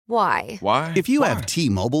Why? Why? If you have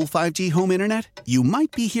T-Mobile 5G home internet, you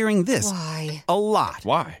might be hearing this Why? a lot.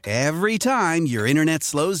 Why? Every time your internet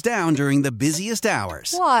slows down during the busiest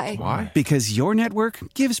hours. Why? Why? Because your network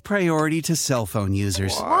gives priority to cell phone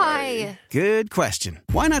users. Why? Good question.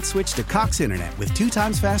 Why not switch to Cox Internet with 2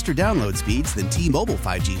 times faster download speeds than T-Mobile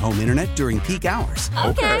 5G home internet during peak hours?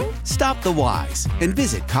 Okay. Stop the whys and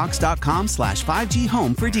visit cox.com/5G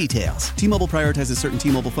home for details. T-Mobile prioritizes certain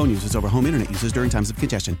T-Mobile phone users over home internet users during times of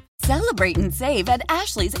congestion. Celebrate and save at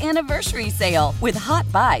Ashley's Anniversary Sale. With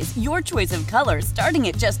Hot Buys, your choice of colors starting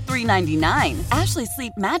at just $3.99. Ashley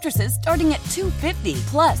Sleep mattresses starting at $2.50.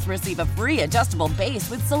 Plus, receive a free adjustable base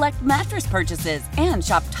with select mattress purchases. And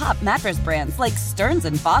shop top mattress brands like Stearns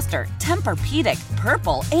 & Foster, Tempur-Pedic,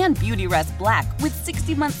 Purple, and Beautyrest Black with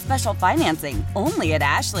 60-month special financing. Only at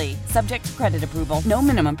Ashley. Subject to credit approval. No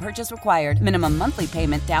minimum purchase required. Minimum monthly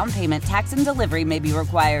payment, down payment, tax, and delivery may be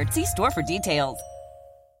required. See store for details.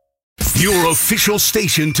 Your official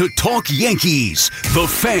station to talk Yankees. The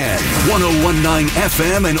Fan, 101.9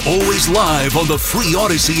 FM and always live on the free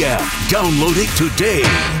Odyssey app. Download it today.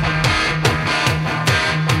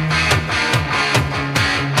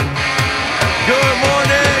 Good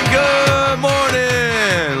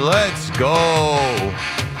morning. Let's go.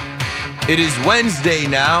 It is Wednesday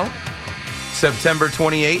now, September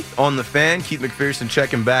 28th on The Fan. Keith McPherson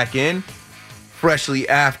checking back in, freshly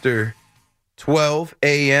after 12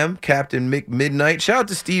 a.m. Captain Mick Midnight. Shout out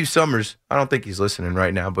to Steve Summers. I don't think he's listening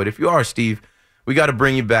right now, but if you are, Steve, we got to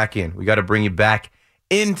bring you back in. We got to bring you back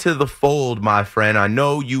into the fold, my friend. I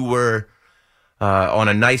know you were on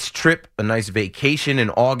a nice trip, a nice vacation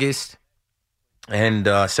in August, and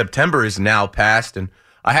September is now past, and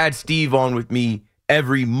I had Steve on with me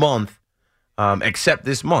every month except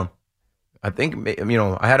this month. I think,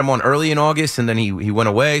 I had him on early in August, and then he went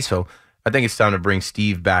away, so I think it's time to bring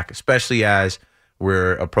Steve back, especially as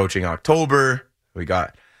we're approaching October. We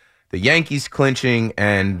got the Yankees clinching,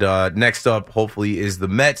 and next up, hopefully, is the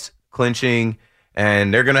Mets clinching,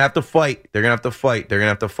 and they're going to have to fight. They're going to have to fight. They're going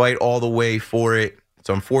to have to fight all the way for it. It's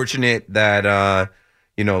unfortunate that,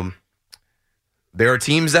 there are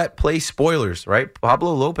teams that play spoilers, right?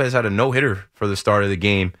 Pablo Lopez had a no-hitter for the start of the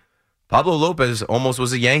game. Pablo Lopez almost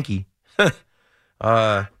was a Yankee. They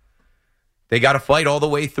got to fight all the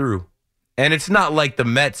way through. And it's not like the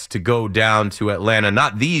Mets to go down to Atlanta.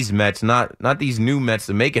 Not these Mets, not these new Mets,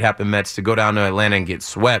 the Make It Happen Mets, to go down to Atlanta and get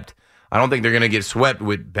swept. I don't think they're going to get swept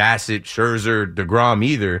with Bassett, Scherzer, DeGrom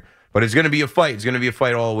either. But it's going to be a fight. It's going to be a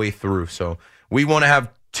fight all the way through. So we want to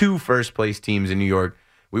have 2 first-place teams in New York.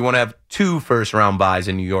 We want to have 2 first-round byes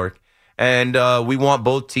in New York. And we want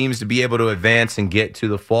both teams to be able to advance and get to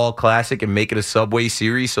the Fall Classic and make it a Subway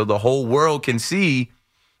Series so the whole world can see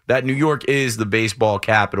that New York is the baseball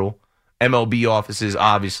capital. MLB offices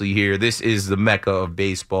obviously here. This is the mecca of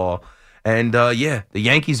baseball. And, the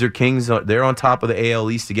Yankees are kings. They're on top of the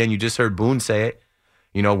AL East again. You just heard Boone say it.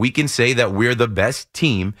 We can say that we're the best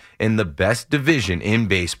team in the best division in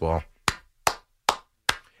baseball.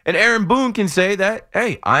 And Aaron Boone can say that,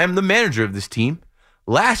 hey, I am the manager of this team.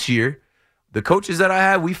 Last year, the coaches that I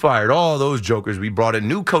had, we fired all those jokers. We brought in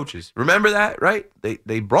new coaches. Remember that, right?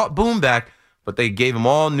 They brought Boone back, but they gave him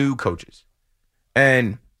all new coaches.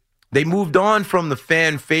 And they moved on from the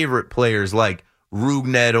fan favorite players like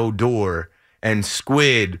Rougned Odor and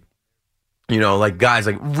Squid, like guys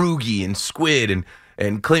like Roogie and Squid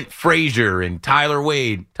and Clint Frazier and Tyler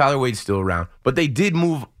Wade. Tyler Wade's still around. But they did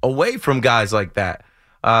move away from guys like that.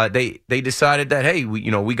 They decided that, hey,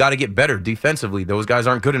 we got to get better defensively. Those guys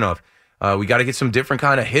aren't good enough. We got to get some different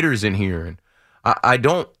kind of hitters in here. And I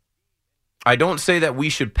don't say that we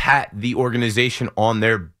should pat the organization on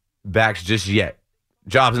their backs just yet.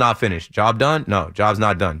 Job's not finished. Job done? No, job's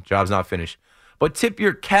not done. Job's not finished. But tip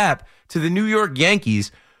your cap to the New York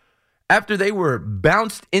Yankees after they were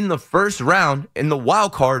bounced in the first round in the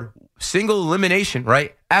wild card, single elimination,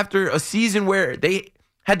 right? After a season where they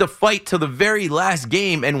had to fight to the very last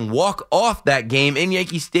game and walk off that game in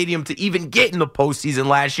Yankee Stadium to even get in the postseason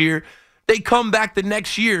last year, they come back the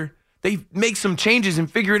next year, they make some changes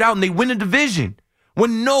and figure it out, and they win a division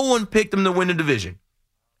when no one picked them to win a division.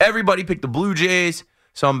 Everybody picked the Blue Jays.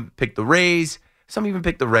 Some picked the Rays. Some even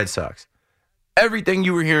picked the Red Sox. Everything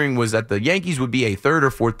you were hearing was that the Yankees would be a 3rd or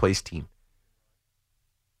 4th place team.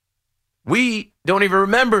 We don't even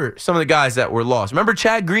remember some of the guys that were lost. Remember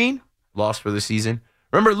Chad Green? Lost for the season.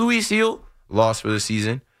 Remember Luis Gil? Lost for the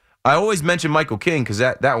season. I always mention Michael King because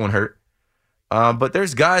that one hurt. But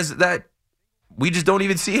there's guys that we just don't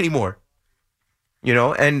even see anymore.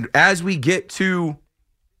 And as we get to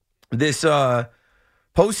this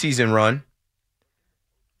postseason run,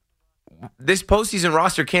 this postseason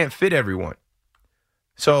roster can't fit everyone.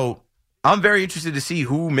 So I'm very interested to see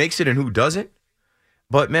who makes it and who doesn't.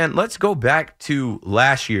 But, man, let's go back to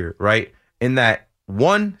last year, right? In that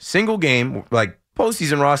one single game, like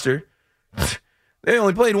postseason roster, they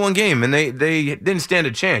only played one game, and they didn't stand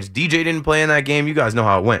a chance. DJ didn't play in that game. You guys know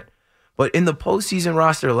how it went. But in the postseason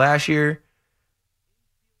roster last year,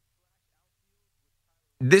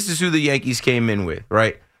 this is who the Yankees came in with,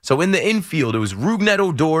 right? So in the infield, it was Rougned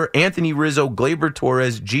Odor, Anthony Rizzo, Gleyber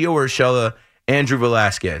Torres, Gio Urshela, Andrew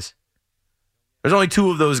Velasquez. There's only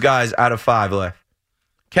 2 of those guys out of 5 left.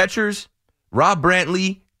 Catchers, Rob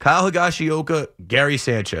Brantley, Kyle Higashioka, Gary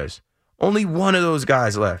Sanchez. Only one of those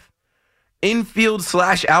guys left.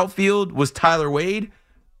 Infield/outfield was Tyler Wade.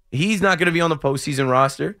 He's not going to be on the postseason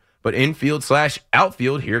roster. But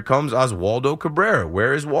infield/outfield, here comes Oswaldo Cabrera.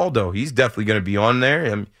 Where is Waldo? He's definitely going to be on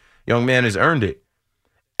there. Young man has earned it.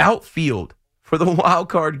 Outfield for the wild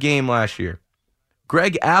card game last year.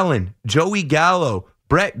 Greg Allen, Joey Gallo,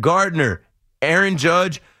 Brett Gardner, Aaron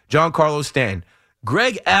Judge, Giancarlo Stanton.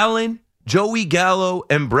 Greg Allen, Joey Gallo,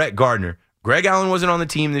 and Brett Gardner. Greg Allen wasn't on the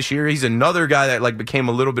team this year. He's another guy that became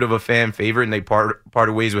a little bit of a fan favorite, and they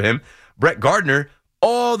parted ways with him. Brett Gardner,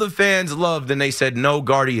 all the fans loved, and they said, no,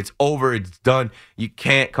 Gardy, it's over. It's done. You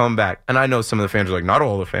can't come back. And I know some of the fans are like, not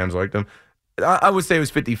all the fans liked him. I would say it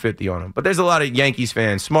was 50-50 on him. But there's a lot of Yankees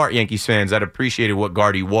fans, smart Yankees fans, that appreciated what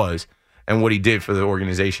Gardy was and what he did for the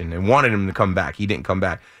organization and wanted him to come back. He didn't come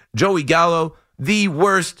back. Joey Gallo, the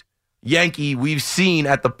worst Yankee we've seen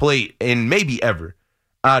at the plate in maybe ever,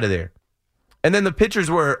 out of there. And then the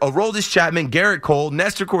pitchers were Aroldis Chapman, Garrett Cole,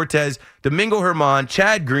 Nestor Cortez, Domingo Germán,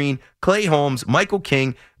 Chad Green, Clay Holmes, Michael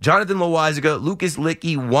King, Jonathan Loáisiga, Lucas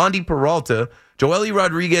Licky, Wandy Peralta, Joely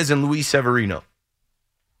Rodriguez, and Luis Severino.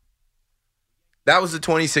 That was the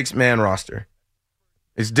 26-man roster.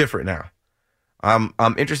 It's different now. I'm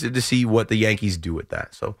interested to see what the Yankees do with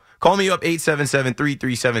that. So call me up,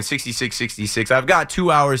 877-337-6666. I've got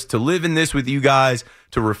 2 hours to live in this with you guys,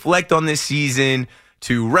 to reflect on this season,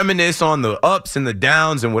 to reminisce on the ups and the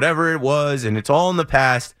downs and whatever it was, and it's all in the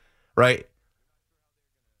past, right?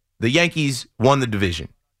 The Yankees won the division.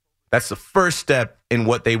 That's the first step in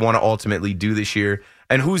what they want to ultimately do this year.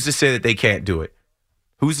 And who's to say that they can't do it?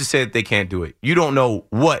 Who's to say that they can't do it? You don't know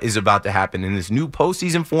what is about to happen in this new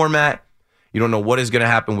postseason format. You don't know what is going to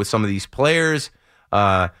happen with some of these players.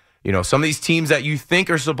 Some of these teams that you think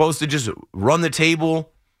are supposed to just run the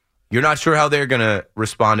table, you're not sure how they're going to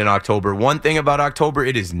respond in October. One thing about October,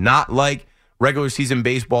 it is not like regular season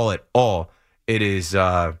baseball at all. It is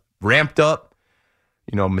ramped up.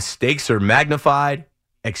 Mistakes are magnified.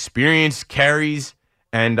 Experience carries.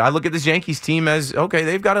 And I look at this Yankees team as, okay,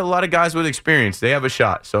 they've got a lot of guys with experience. They have a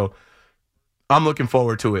shot. So I'm looking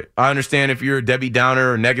forward to it. I understand if you're a Debbie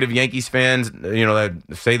Downer or negative Yankees fans, that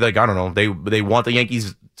say I don't know, they want the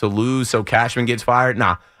Yankees to lose so Cashman gets fired.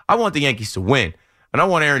 Nah, I want the Yankees to win. And I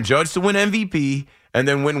want Aaron Judge to win MVP and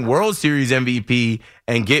then win World Series MVP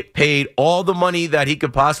and get paid all the money that he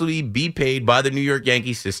could possibly be paid by the New York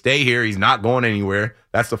Yankees to stay here. He's not going anywhere.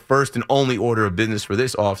 That's the first and only order of business for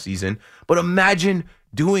this offseason. But imagine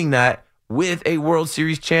doing that with a World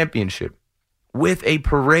Series championship, with a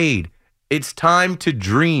parade. It's time to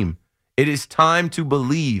dream. It is time to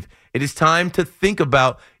believe. It is time to think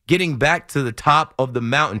about getting back to the top of the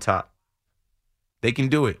mountaintop. They can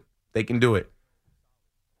do it. They can do it.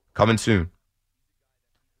 Coming soon.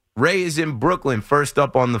 Ray is in Brooklyn, first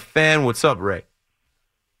up on the Fan. What's up, Ray?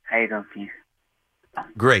 How you doing, Steve?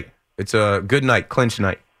 Great. It's a good night, clinch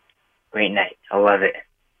night. Great night. I love it.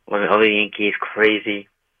 Love it. All the Yankees, crazy.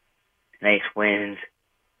 Nice wins.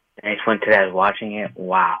 Nice win today. I was watching it.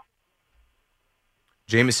 Wow.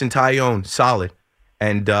 Jameson Taillon, solid.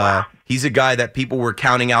 And he's a guy that people were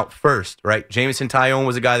counting out first, right? Jameson Taillon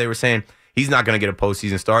was a guy they were saying he's not going to get a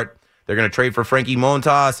postseason start. They're going to trade for Frankie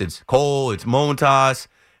Montas. It's Cole. It's Montas.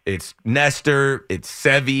 It's Nestor. It's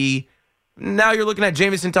Sevy. Now you're looking at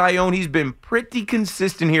Jameson Taillon. He's been pretty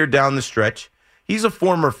consistent here down the stretch. He's a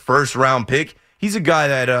former first-round pick. He's a guy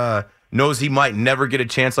that knows he might never get a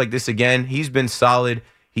chance like this again. He's been solid.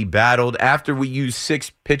 He battled. After we used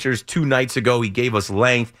 6 pitchers 2 nights ago, he gave us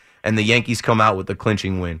length, and the Yankees come out with a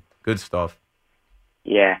clinching win. Good stuff.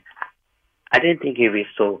 Yeah. I didn't think he'd be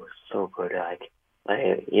so good.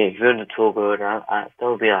 If you're not so good, I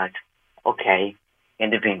still be like, okay,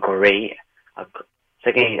 ended up being great.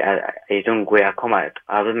 Second, he's doing great. I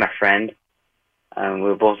was with my friend, and we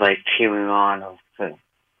were both cheering on.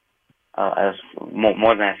 As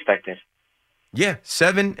more than I expected. Yeah,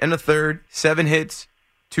 7 1/3, 7 hits,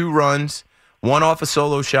 2 runs, 1 off a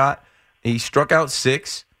solo shot. He struck out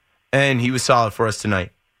 6, and he was solid for us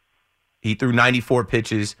tonight. He threw 94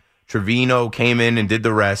 pitches. Trevino came in and did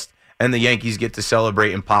the rest. and the Yankees get to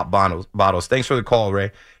celebrate and pop bottles. Thanks for the call,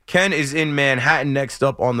 Ray. Ken is in Manhattan next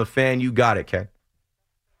up on The Fan. You got it, Ken.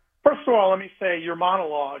 First of all, let me say your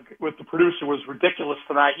monologue with the producer was ridiculous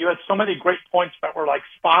tonight. You had so many great points that were like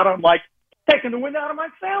spot on, like taking the wind out of my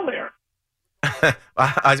sail there.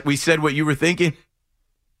 We said what you were thinking.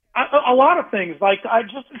 A lot of things. Like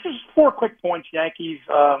it's just 4 quick points. Yankees,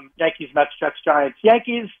 Mets, Jets, Giants.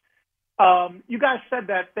 Yankees. You guys said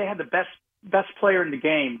that they had the best player in the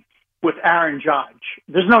game with Aaron Judge.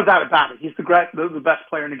 There's no doubt about it. He's the best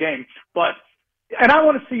player in the game. And I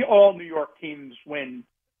want to see all New York teams win,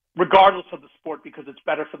 regardless of the sport, because it's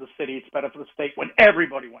better for the city, it's better for the state when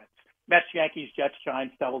everybody wins. Mets, Yankees, Jets,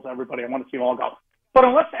 Giants, Devils, everybody. I want to see them all go. But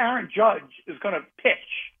unless Aaron Judge is going to pitch,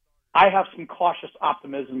 I have some cautious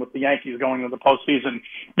optimism with the Yankees going into the postseason,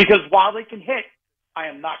 because while they can hit, I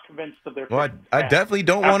am not convinced of their. Well, I definitely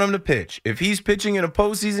don't want him to pitch. If he's pitching in a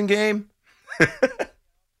postseason game.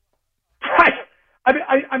 Right.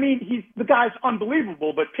 I mean, the guy's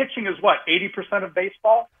unbelievable, but pitching is what, 80% of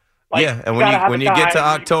baseball? Like, yeah, and when you get to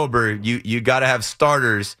October, you got to have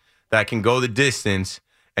starters that can go the distance,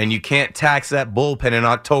 and you can't tax that bullpen in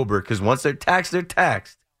October, because once they're taxed, they're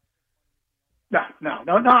taxed. No.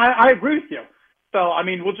 I agree with you. So I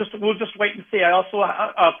mean, we'll just wait and see. I also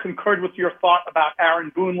concurred with your thought about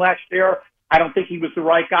Aaron Boone last year. I don't think he was the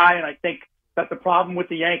right guy, and I think that the problem with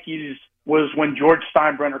the Yankees was when George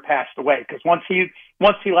Steinbrenner passed away. Because once he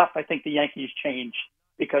left, I think the Yankees changed,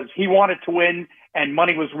 because he wanted to win, and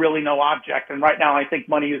money was really no object. And right now, I think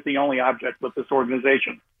money is the only object with this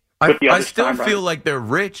organization. I still feel like they're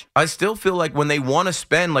rich. I still feel like when they want to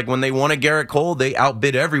spend, like when they want a Garrett Cole, they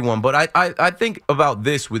outbid everyone. But I think about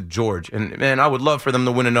this with George, and man, I would love for them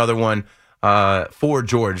to win another one for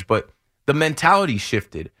George. But the mentality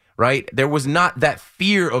shifted, right? There was not that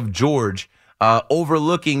fear of George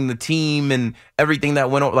overlooking the team and everything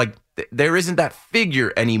that went on. Like there isn't that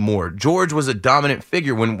figure anymore. George was a dominant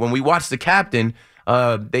figure. When we watched The Captain,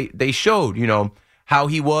 they showed, how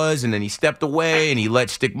he was, and then he stepped away and he let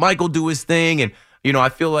Stick Michael do his thing. And, I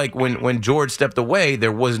feel like when George stepped away,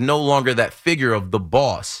 there was no longer that figure of the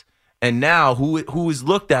boss. And now who is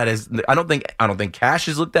looked at as, I don't think Cash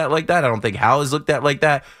is looked at like that. I don't think Hal is looked at like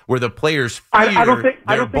that, where the players fear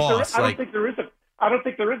their boss. I don't think there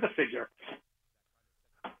is a figure.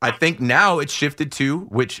 I think now it's shifted to,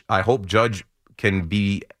 which I hope Judge can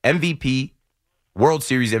be MVP, World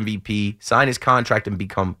Series MVP, sign his contract and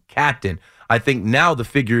become captain. I think now the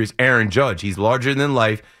figure is Aaron Judge. He's larger than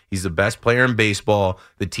life. He's the best player in baseball.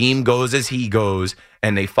 The team goes as he goes,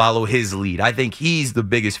 and they follow his lead. I think he's the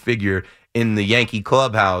biggest figure in the Yankee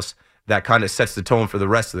clubhouse that kind of sets the tone for the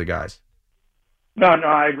rest of the guys. No,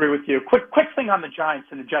 I agree with you. Quick thing on the Giants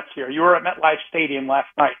and the Jets here. You were at MetLife Stadium last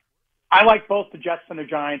night. I like both the Jets and the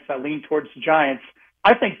Giants. I lean towards the Giants.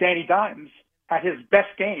 I think Danny Dimes had his best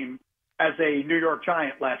game as a New York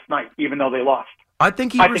Giant last night, even though they lost. I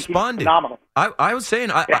think he responded. Phenomenal. I was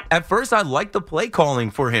saying, at first I liked the play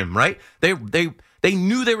calling for him, right? They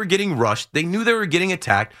knew they were getting rushed. They knew they were getting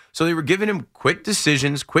attacked. So they were giving him quick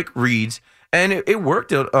decisions, quick reads, and it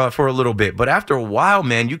worked for a little bit. But after a while,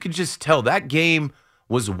 man, you could just tell that game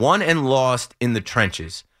was won and lost in the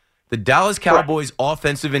trenches. The Dallas Cowboys'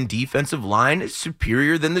 offensive and defensive line is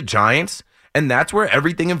superior than the Giants, and that's where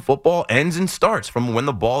everything in football ends and starts, from when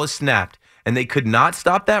the ball is snapped. And they could not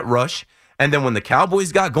stop that rush. And then when the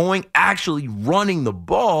Cowboys got going, actually running the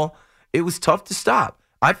ball, it was tough to stop.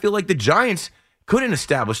 I feel like the Giants couldn't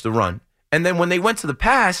establish the run. And then when they went to the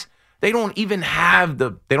pass, they don't have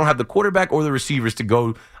the quarterback or the receivers to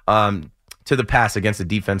go to the pass against a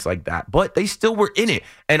defense like that. But they still were in it.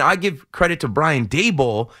 And I give credit to Brian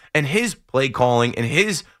Daboll and his play calling and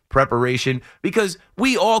his preparation, because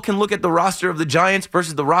we all can look at the roster of the Giants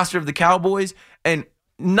versus the roster of the Cowboys, and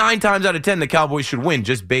 9 times out of 10, the Cowboys should win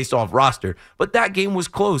just based off roster. But that game was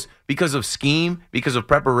close because of scheme, because of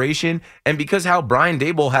preparation, and because how Brian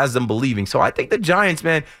Daboll has them believing. So I think the Giants,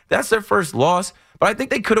 man, that's their first loss. But I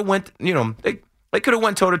think they could have went, they could have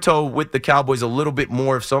went toe-to-toe with the Cowboys a little bit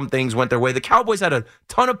more if some things went their way. The Cowboys had a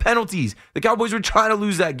ton of penalties. The Cowboys were trying to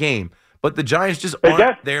lose that game. But the Giants just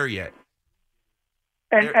aren't there yet.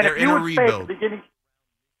 They're in a rebuild.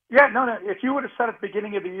 If you would have said at the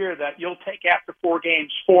beginning of the year that you'll take after 4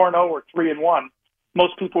 games 4-0 or 3-1,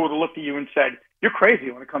 most people would have looked at you and said, you're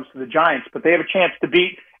crazy when it comes to the Giants. But they have a chance to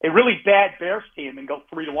beat a really bad Bears team and go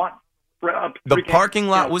 3-1. The parking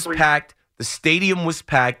lot was packed. The stadium was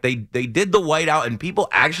packed. They did the whiteout, and people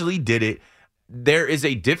actually did it. There is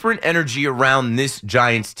a different energy around this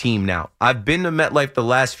Giants team now. I've been to MetLife the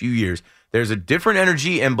last few years. There's a different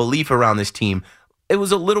energy and belief around this team. It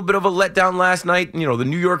was a little bit of a letdown last night. The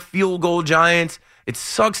New York field goal Giants, It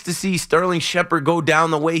sucks to see Sterling Shepard go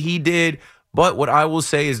down the way he did. But what I will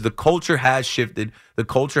say is the culture has shifted. The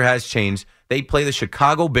culture has changed. They play the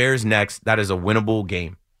Chicago Bears next. That is a winnable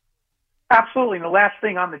game. Absolutely. And the last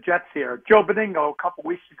thing on the Jets here, Joe Benigno a couple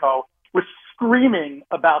weeks ago was screaming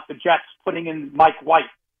about the Jets putting in Mike White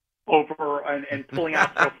over and pulling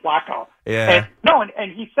out Joe Flacco. Yeah.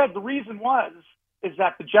 And he said the reason is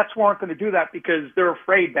that the Jets weren't going to do that because they're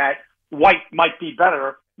afraid that White might be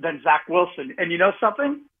better than Zach Wilson. And you know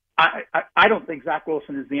something? I don't think Zach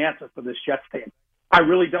Wilson is the answer for this Jets team. I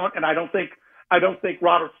really don't. And I don't think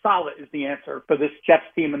Robert Saleh is the answer for this Jets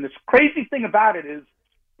team. And this crazy thing about it is,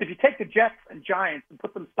 if you take the Jets and Giants and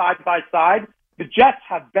put them side by side, the Jets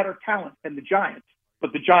have better talent than the Giants,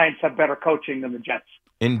 but the Giants have better coaching than the Jets.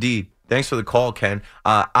 Indeed. Thanks for the call, Ken.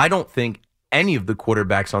 I don't think any of the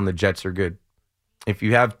quarterbacks on the Jets are good. If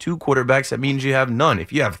you have 2 quarterbacks, that means you have none.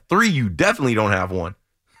 If you have 3, you definitely don't have one.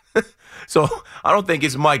 So I don't think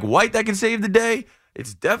it's Mike White that can save the day.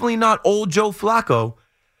 It's definitely not old Joe Flacco.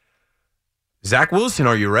 Zach Wilson,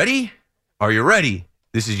 are you ready? Are you ready?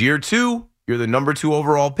 This is year 2. You're the number 2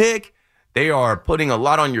 overall pick. They are putting a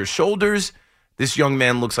lot on your shoulders. This young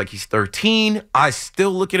man looks like he's 13. I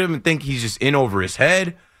still look at him and think he's just in over his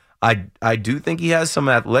head. I do think he has some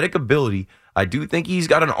athletic ability. I do think he's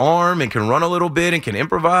got an arm and can run a little bit and can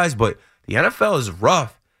improvise, but the NFL is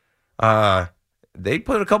rough. They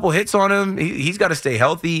put a couple hits on him. He's got to stay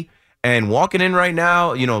healthy. And walking in right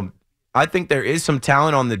now, I think there is some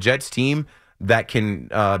talent on the Jets team that can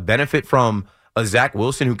benefit from a Zach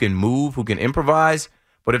Wilson who can move, who can improvise.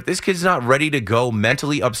 But if this kid's not ready to go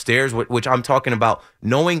mentally upstairs, which I'm talking about,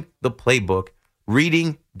 knowing the playbook,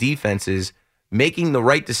 reading defenses, making the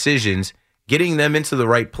right decisions, getting them into the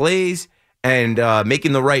right plays, and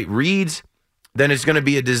making the right reads, then it's going to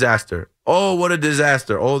be a disaster. Oh, what a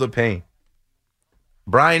disaster. Oh, the pain.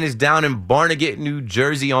 Brian is down in Barnegat, New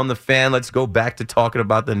Jersey on the Fan. Let's go back to talking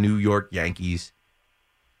about the New York Yankees.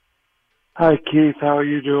 Hi, Keith. How are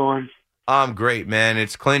you doing? I'm great, man.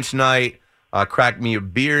 It's clinch night. Cracked me a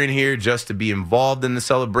beer in here just to be involved in the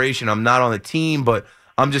celebration. I'm not on the team, but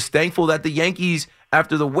I'm just thankful that the Yankees,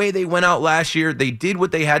 after the way they went out last year, they did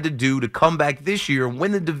what they had to do to come back this year and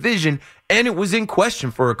win the division, and it was in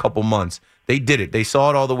question for a couple months. They did it. They saw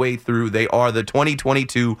it all the way through. They are the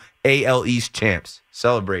 2022 AL East champs.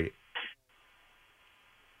 Celebrate it.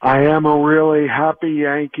 I am a really happy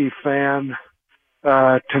Yankee fan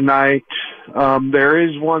tonight. There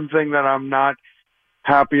is one thing that I'm not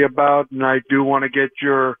happy about, and I do want to get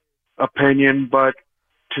your opinion, but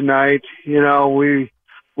tonight, we were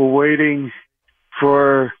waiting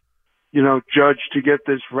for, Judge to get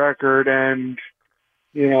this record, and,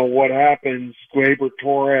 what happens, Gleyber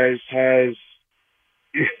Torres has,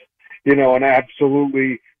 an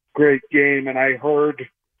absolutely great game, and I heard,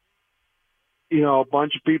 a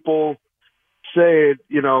bunch of people say,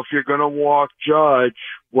 if you're going to walk Judge,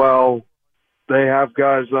 well, they have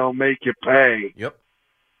guys that'll make you pay. Yep.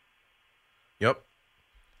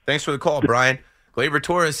 Thanks for the call, Brian. Gleyber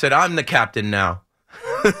Torres said, I'm the captain now.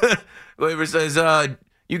 Gleyber says,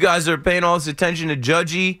 you guys are paying all this attention to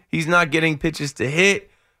Judgy. He's not getting pitches to hit.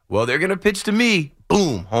 Well, they're going to pitch to me.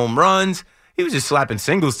 Boom, home runs. He was just slapping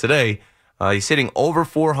singles today. He's hitting over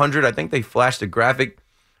 400. I think they flashed a graphic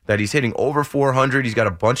that he's hitting over 400. He's got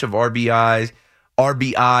a bunch of RBI.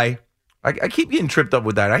 I keep getting tripped up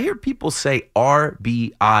with that. I hear people say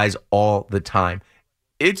RBIs all the time.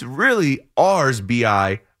 It's really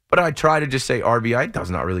RSBI, but I try to just say RBI. It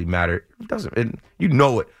does not really matter. It doesn't. You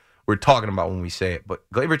know what we're talking about when we say it. But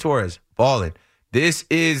Gleyber Torres, balling. This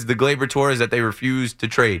is the Gleyber Torres that they refuse to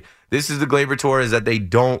trade. This is the Gleyber Torres that they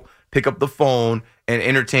don't pick up the phone and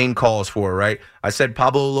entertain calls for, right? I said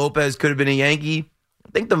Pablo Lopez could have been a Yankee.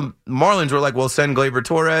 I think the Marlins were like, well, send Gleyber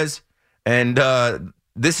Torres. And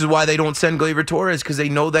this is why they don't send Gleyber Torres, because they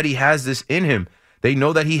know that he has this in him. They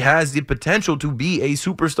know that he has the potential to be a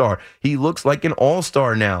superstar. He looks like an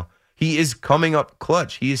all-star now. He is coming up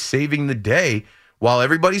clutch. He is saving the day while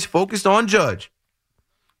everybody's focused on Judge.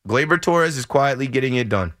 Gleyber Torres is quietly getting it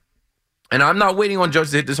done. And I'm not waiting on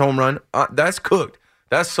Judge to hit this home run. That's cooked.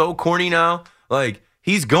 That's so corny now. Like,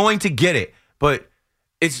 he's going to get it. But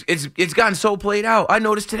it's gotten so played out. I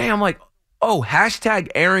noticed today, I'm like, oh, hashtag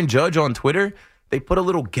Aaron Judge on Twitter. They put a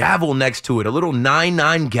little gavel next to it, a little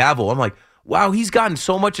 9-9 gavel. I'm like, wow, he's gotten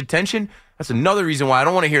so much attention. That's another reason why I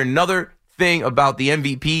don't want to hear another thing about the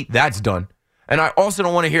MVP. That's done. And I also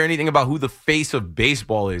don't want to hear anything about who the face of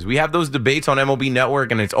baseball is. We have those debates on MLB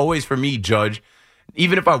Network, and it's always for me, Judge.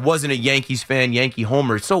 Even if I wasn't a Yankees fan, Yankee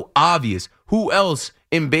homer, it's so obvious. Who else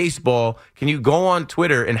in baseball can you go on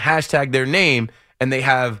Twitter and hashtag their name and they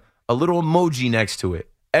have a little emoji next to it?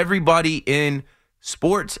 Everybody in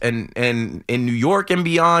sports and in New York and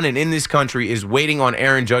beyond and in this country is waiting on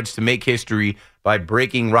Aaron Judge to make history by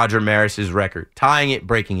breaking Roger Maris's record, tying it,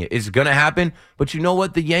 breaking it. It's going to happen, but you know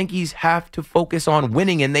what? The Yankees have to focus on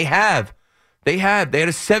winning, and they have. They had a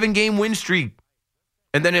 7-game win streak,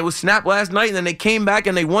 and then it was snapped last night, and then they came back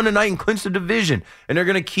and they won tonight and clinched the division, and they're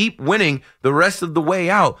going to keep winning the rest of the way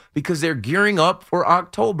out because they're gearing up for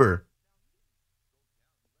October.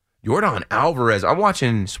 Yordan Alvarez, I'm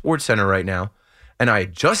watching SportsCenter right now, and I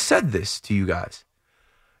just said this to you guys.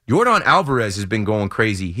 Yordan Alvarez has been going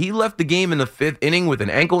crazy. He left the game in the 5th inning with an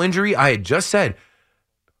ankle injury. I had just said,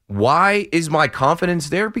 why is my confidence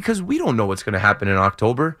there? Because we don't know what's going to happen in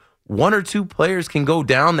October. 1 or 2 players can go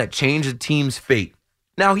down that change a team's fate.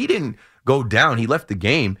 Now, he didn't go down. He left the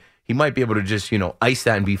game. He might be able to just, ice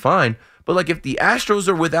that and be fine. But, if the Astros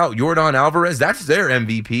are without Yordan Alvarez, that's their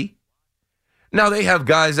MVP. Now, they have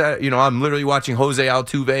guys that, I'm literally watching Jose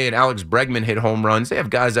Altuve and Alex Bregman hit home runs. They have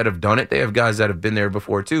guys that have done it. They have guys that have been there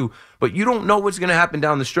before, too. But you don't know what's going to happen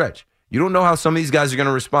down the stretch. You don't know how some of these guys are going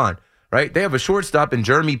to respond, right? They have a shortstop in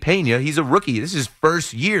Jeremy Pena. He's a rookie. This is his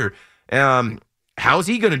first year. How's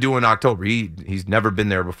he going to do in October? He's never been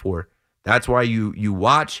there before. That's why you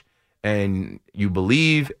watch and you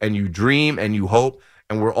believe and you dream and you hope.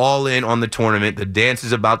 And we're all in on the tournament. The dance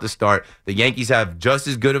is about to start. The Yankees have just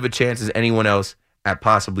as good of a chance as anyone else at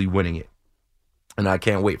possibly winning it. And I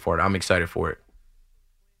can't wait for it. I'm excited for it.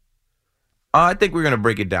 I think we're going to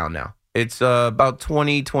break it down now. It's about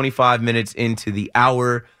 20, 25 minutes into the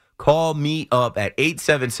hour. Call me up at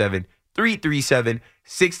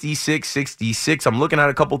 877-337-6666. I'm looking at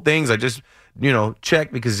a couple things. I just,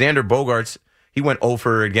 checked because Xander Bogaerts, he went 0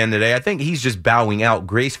 for again today. I think he's just bowing out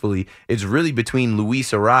gracefully. It's really between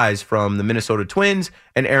Luis Arraez from the Minnesota Twins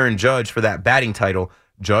and Aaron Judge for that batting title.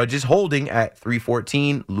 Judge is holding at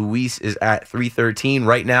 314. Luis is at 313.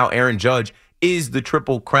 Right now, Aaron Judge is the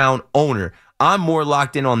Triple Crown owner. I'm more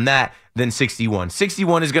locked in on that than 61.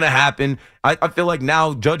 61 is going to happen. I feel like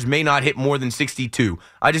now Judge may not hit more than 62.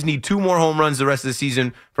 I just need 2 more home runs the rest of the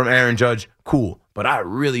season from Aaron Judge. Cool. But I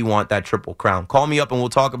really want that Triple Crown. Call me up and we'll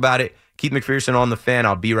talk about it. Keith McPherson on The Fan.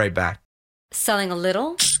 I'll be right back. Selling a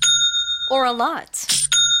little or a lot?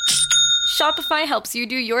 Shopify helps you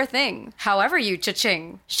do your thing, however you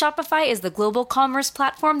cha-ching. Shopify is the global commerce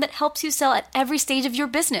platform that helps you sell at every stage of your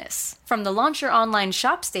business. From the launch your online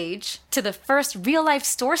shop stage, to the first real-life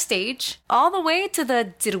store stage, all the way to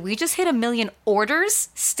the did we just hit 1 million orders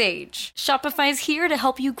stage. Shopify's here to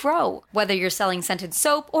help you grow. Whether you're selling scented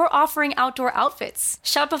soap or offering outdoor outfits,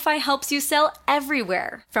 Shopify helps you sell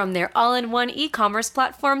everywhere. From their all-in-one e-commerce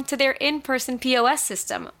platform to their in-person POS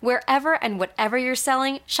system, wherever and whatever you're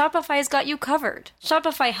selling, Shopify's got you covered.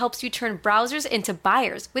 Shopify helps you turn browsers into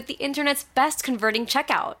buyers with the internet's best converting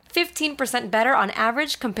checkout. 15% better on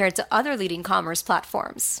average compared to other leading commerce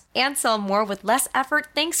platforms. And sell more with less effort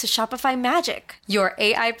thanks to Shopify Magic, your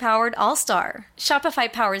AI-powered all-star.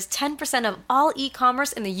 Shopify powers 10% of all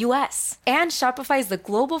e-commerce in the U.S. And Shopify is the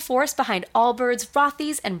global force behind Allbirds,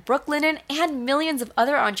 Rothy's, and Brooklinen, and millions of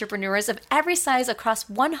other entrepreneurs of every size across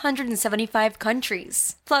 175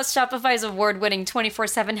 countries. Plus, Shopify's award-winning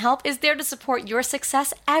 24/7 help is there to support your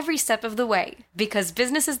success every step of the way. Because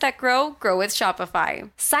businesses that grow, grow with Shopify.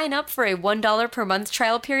 Sign up for a $1 per month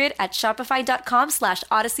trial period at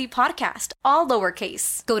shopify.com/Odyssey Podcast, all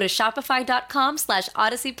lowercase. Go to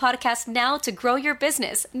shopify.com/Odyssey Podcast now to grow your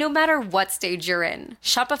business, no matter what stage you're in.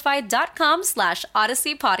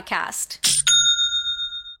 Shopify.com/Odyssey Podcast.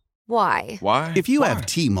 Why? If you have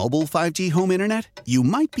T-Mobile 5G home internet, you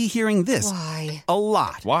might be hearing this Why? a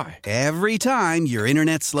lot. Every time your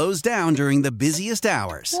internet slows down during the busiest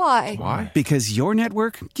hours. Why? Because your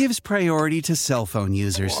network gives priority to cell phone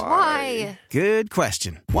users. Why? Good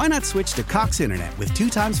question. Why not switch to Cox Internet with 2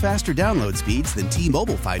 times faster download speeds than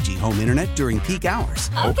T-Mobile 5G home internet during peak hours?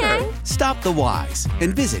 Okay. Stop the whys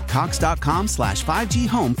and visit cox.com/5G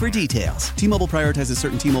home for details. T-Mobile prioritizes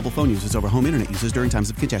certain T-Mobile phone users over home internet users during times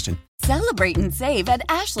of congestion. Celebrate and save at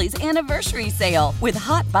Ashley's Anniversary Sale. With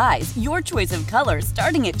Hot Buys, your choice of colors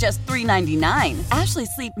starting at just $3.99. Ashley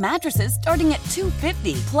Sleep mattresses starting at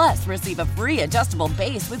 $2.50. Plus, receive a free adjustable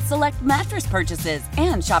base with select mattress purchases.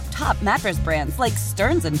 And shop top mattress brands like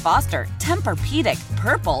Stearns & Foster, Tempur-Pedic,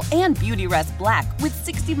 Purple, and Beautyrest Black with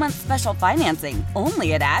 60-month special financing.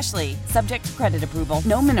 Only at Ashley. Subject to credit approval.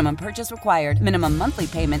 No minimum purchase required. Minimum monthly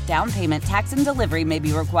payment, down payment, tax, and delivery may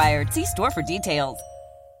be required. See store for details.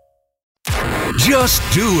 Just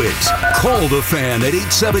do it. Call the Fan at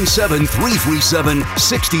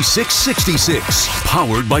 877-337-6666.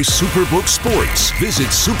 Powered by Superbook Sports. Visit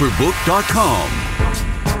superbook.com.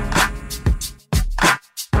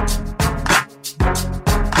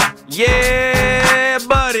 Yeah!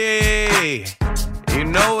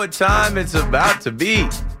 what time it's about to be.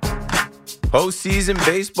 Postseason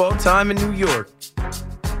baseball time in New York.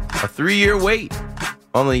 A 3-year wait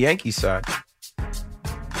on the Yankees side.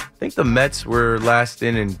 I think the Mets were last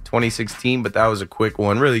in 2016, but that was a quick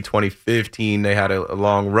one. Really, 2015, they had a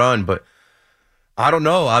long run, but I don't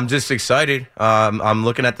know. I'm just excited. I'm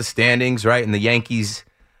looking at the standings, right? And the Yankees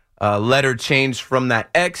letter changed from that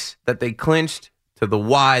X that they clinched to the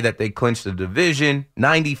Y that they clinched the division,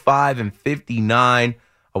 95 and 59.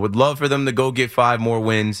 I would love for them to go get 5 more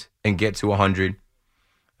wins and get to 100.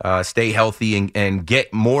 Stay healthy and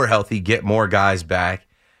get more healthy, get more guys back.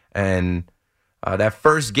 And that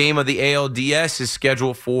first game of the ALDS is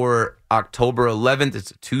scheduled for October 11th.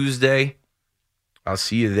 It's a Tuesday. I'll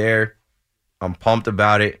see you there. I'm pumped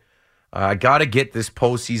about it. I got to get this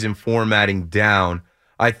postseason formatting down.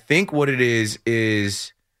 I think what it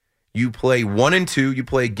is you play 1 and 2. You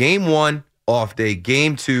play game 1, off day.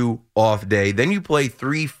 Game 2, off day. Then you play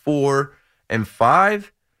 3, 4, and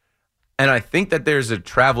 5. And I think that there's a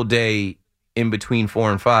travel day in between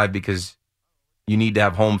 4 and 5 because you need to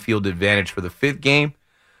have home field advantage for the 5th game.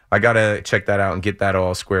 I got to check that out and get that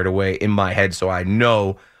all squared away in my head so I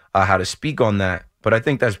know how to speak on that. But I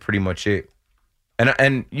think that's pretty much it.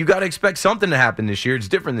 And you got to expect something to happen this year. It's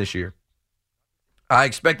different this year. I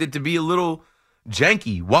expect it to be a little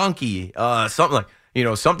janky, wonky,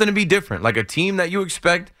 something to be different. Like a team that you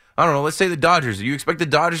expect, I don't know, let's say the Dodgers. You expect the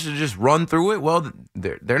Dodgers to just run through it? Well,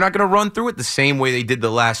 they're not going to run through it the same way they did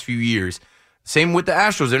the last few years. Same with the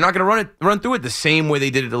Astros. They're not going to run through it the same way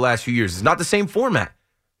they did it the last few years. It's not the same format.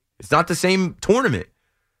 It's not the same tournament.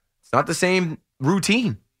 It's not the same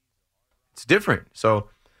routine. It's different. So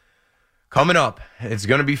coming up, it's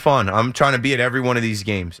going to be fun. I'm trying to be at every one of these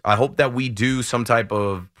games. I hope that we do some type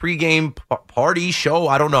of pregame party show.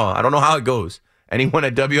 I don't know. I don't know how it goes. Anyone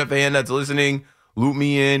at WFAN that's listening, loop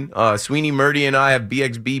me in. Sweeney Murdy and I have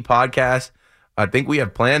BXB podcast. I think we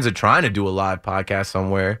have plans of trying to do a live podcast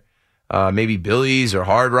somewhere. Maybe Billy's or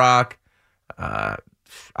Hard Rock. I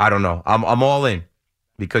don't know. I'm all in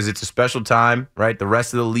because it's a special time, right? The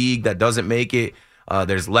rest of the league that doesn't make it,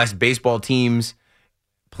 there's less baseball teams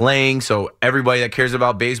playing, so everybody that cares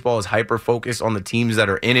about baseball is hyper-focused on the teams that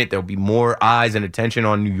are in it. There'll be more eyes and attention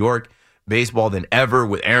on New York baseball than ever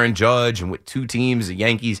with Aaron Judge and with 2 teams, the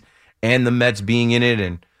Yankees and the Mets being in it.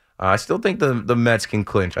 And I still think the Mets can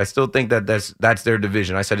clinch. I still think that that's their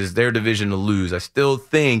division. I said it's their division to lose. I still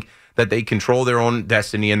think that they control their own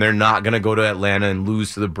destiny and they're not going to go to Atlanta and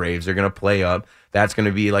lose to the Braves. They're going to play up. That's going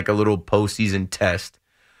to be like a little postseason test.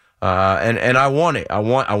 And I want it. I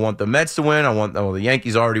want the Mets to win. The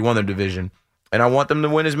Yankees already won their division, and I want them to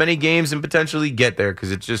win as many games and potentially get there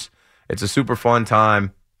because it's a super fun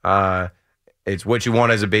time. It's what you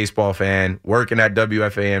want as a baseball fan. Working at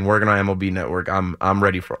WFAN, working on MLB Network. I'm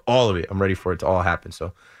ready for all of it. I'm ready for it to all happen.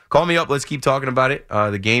 So call me up. Let's keep talking about it.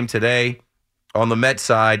 The game today on the Mets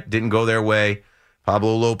side didn't go their way.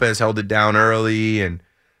 Pablo Lopez held it down early, and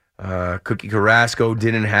Cookie Carrasco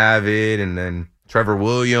didn't have it, and then Trevor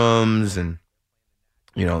Williams, and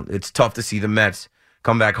it's tough to see the Mets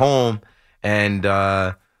come back home and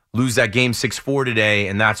lose that game 6-4 today,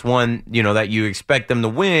 and that's one that you expect them to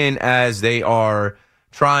win as they are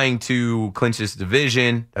trying to clinch this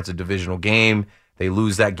division. That's a divisional game. They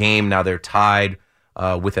lose that game. Now they're tied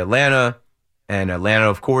with Atlanta, and Atlanta,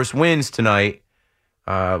 of course, wins tonight.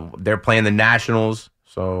 They're playing the Nationals,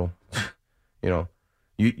 so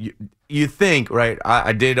You think, right?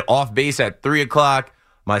 I did off base at 3:00.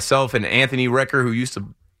 Myself and Anthony Recker, who used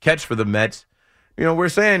to catch for the Mets, we're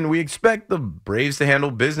saying we expect the Braves to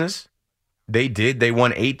handle business. They did. They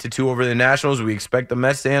won 8-2 over the Nationals. We expect the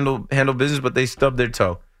Mets to handle business, but they stubbed their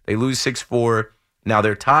toe. They lose 6-4. Now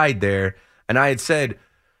they're tied there. And I had said,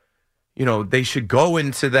 they should go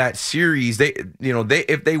into that series.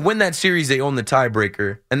 If they win that series, they own the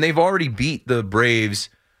tiebreaker, and they've already beat the Braves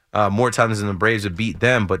more times than the Braves have beat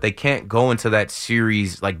them, but they can't go into that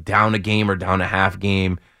series like down a game or down a half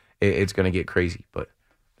game. It's going to get crazy. But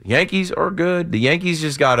the Yankees are good. The Yankees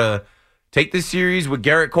just got to take this series with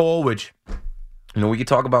Garrett Cole, which, we could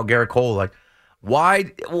talk about Garrett Cole. Like,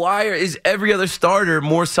 why is every other starter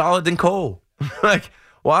more solid than Cole? Like,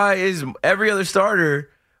 why is every other starter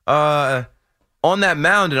on that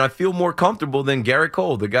mound and I feel more comfortable than Garrett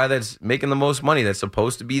Cole, the guy that's making the most money, that's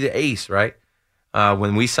supposed to be the ace, right?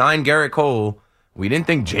 When we signed Garrett Cole, we didn't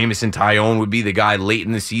think Jameson Taillon would be the guy late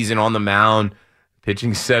in the season on the mound,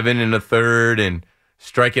 pitching 7 1/3 and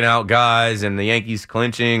striking out guys, and the Yankees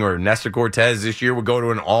clinching, or Nestor Cortez this year would go to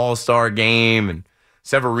an all-star game, and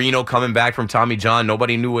Severino coming back from Tommy John.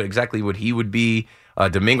 Nobody knew exactly what he would be.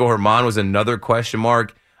 Domingo Germán was another question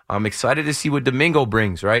mark. I'm excited to see what Domingo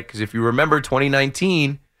brings, right? Because if you remember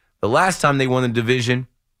 2019, The last time they won the division,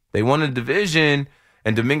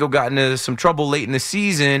 and Domingo got into some trouble late in the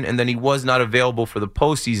season, and then he was not available for the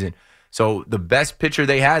postseason. So the best pitcher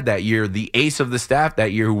they had that year, the ace of the staff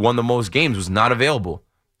that year who won the most games, was not available.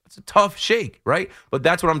 It's a tough shake, right? But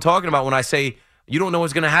that's what I'm talking about when I say you don't know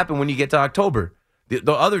what's going to happen when you get to October.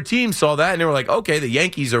 The other team saw that, and they were like, okay, the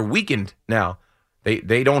Yankees are weakened now.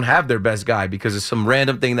 They don't have their best guy because of some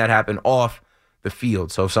random thing that happened off the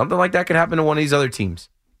field. So something like that could happen to one of these other teams.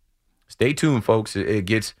 Stay tuned, folks. It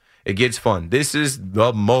gets fun. This is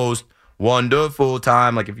the most wonderful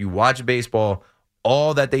time. Like if you watch baseball,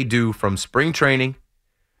 all that they do from spring training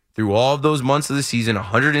through all of those months of the season,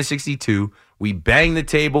 162. We banged the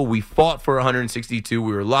table. We fought for 162.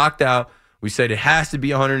 We were locked out. We said it has to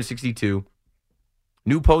be 162.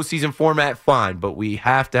 New postseason format, fine, but we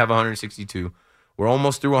have to have 162. We're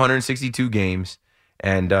almost through 162 games,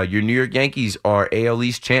 and your New York Yankees are AL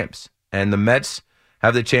East champs, and the Mets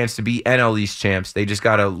have the chance to be NL East champs. They just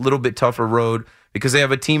got a little bit tougher road because they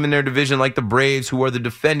have a team in their division like the Braves, who are the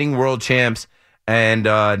defending world champs, and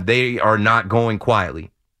they are not going quietly.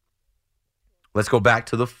 Let's go back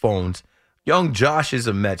to the phones. Young Josh is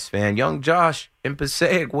a Mets fan. Young Josh in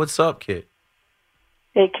Passaic, what's up, kid?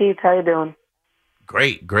 Hey, Keith, how you doing?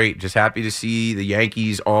 Great. Just happy to see the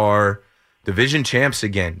Yankees are division champs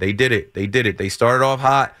again. They did it. They started off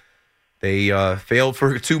hot. They failed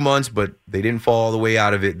for 2 months, but they didn't fall all the way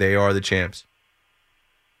out of it. They are the champs.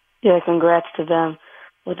 Yeah, congrats to them.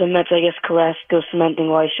 With the Mets, I guess Carrasco cementing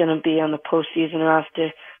why he shouldn't be on the postseason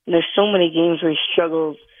roster. And there's so many games where he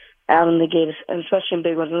struggles out in the gate, and especially in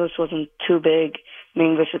big ones. And this wasn't too big,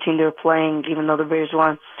 meaning versus the team they were playing, even though the Braves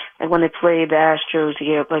won. Like when they played the Astros, he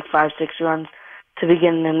gave up like 5-6 runs to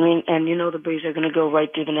begin, and you know the Braves are going to go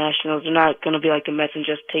right through the Nationals. They're not going to be like the Mets and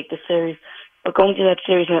just take the series. But going to that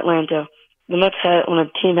series in Atlanta, the Mets when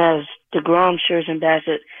a team has DeGrom, Scherzer, and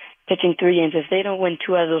Bassett pitching 3 games, if they don't win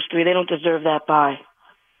 2 out of those 3, they don't deserve that bye.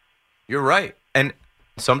 You're right. And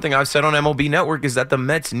something I've said on MLB Network is that the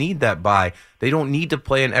Mets need that bye. They don't need to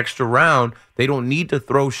play an extra round. They don't need to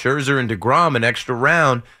throw Scherzer and DeGrom an extra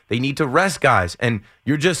round. They need to rest guys. And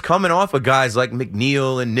you're just coming off of guys like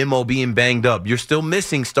McNeil and Nimmo being banged up. You're still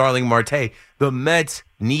missing Starling Marte. The Mets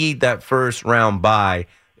need that first round bye,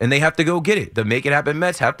 and they have to go get it. The Make It Happen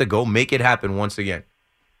Mets have to go make it happen once again.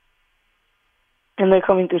 And they're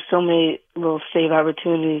coming through so many little save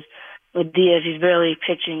opportunities. With Diaz, he's barely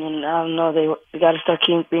pitching, and I don't know, they got to start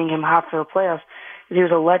keeping him hot for the playoffs. He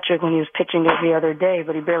was electric when he was pitching every other day,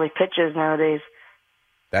 but he barely pitches nowadays.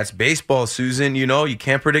 That's baseball, Susan. You know, you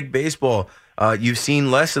can't predict baseball. You've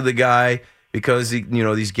seen less of the guy because,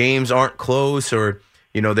 these games aren't close, or,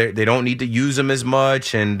 they don't need to use him as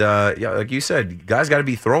much. And, like you said, guys got to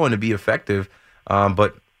be throwing to be effective.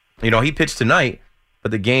 But, he pitched tonight,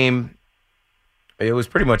 but the game, it was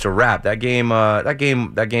pretty much a wrap. That game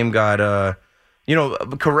got,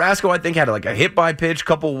 Carrasco, I think, had like a hit by pitch,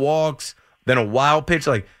 couple walks, then a wild pitch.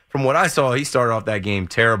 Like, from what I saw, he started off that game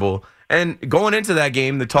terrible. And going into that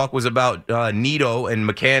game, the talk was about Nido and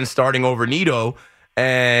McCann starting over Nido,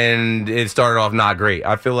 and it started off not great.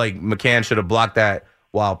 I feel like McCann should have blocked that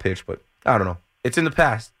wild pitch, but I don't know. It's in the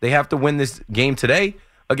past. They have to win this game today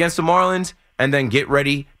against the Marlins and then get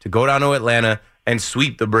ready to go down to Atlanta and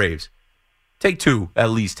sweep the Braves. Take 2, at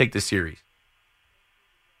least. Take the series.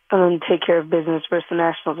 And then take care of business versus the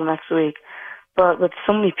Nationals next week. But with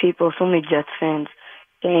so many people, so many Jets fans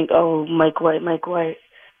saying, oh, Mike White.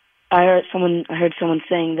 I heard someone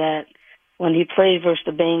saying that when he played versus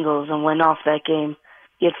the Bengals and went off that game,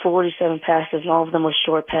 he had 47 passes, and all of them were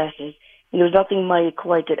short passes. And there was nothing Mike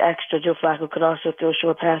White did extra. Joe Flacco could also throw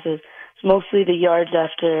short passes. It's mostly the yards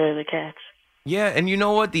after the catch. Yeah, and you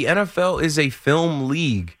know what? The NFL is a film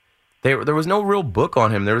league. There was no real book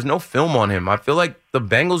on him. There was no film on him. I feel like the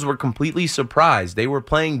Bengals were completely surprised. They were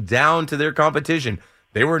playing down to their competition.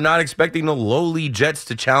 They were not expecting the lowly Jets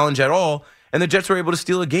to challenge at all, and the Jets were able to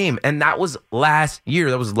steal a game. And that was last year.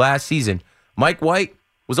 That was last season. Mike White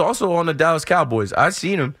was also on the Dallas Cowboys. I've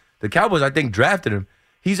seen him. The Cowboys, I think, drafted him.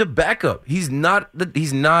 He's a backup. He's not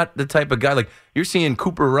the type of guy. Like, you're seeing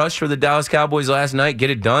Cooper Rush for the Dallas Cowboys last night get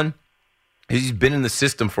it done. He's been in the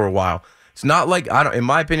system for a while. It's not like, in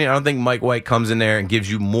my opinion, I don't think Mike White comes in there and gives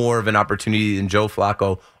you more of an opportunity than Joe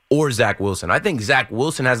Flacco or Zach Wilson. I think Zach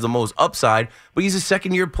Wilson has the most upside, but he's a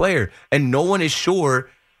second-year player, and no one is sure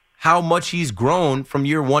how much he's grown from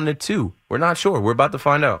year 1 to 2. We're not sure. We're about to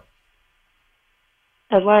find out.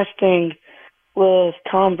 And last thing, with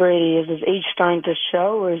Tom Brady, is his age starting to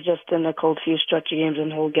show, or is just in a cold few stretch of games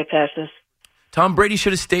and he'll get past this? Tom Brady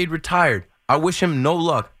should have stayed retired. I wish him no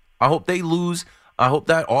luck. I hope they lose. I hope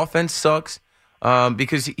that offense sucks.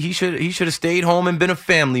 because he should have stayed home and been a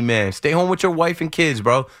family man. Stay home with your wife and kids,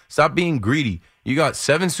 bro. Stop being greedy. You got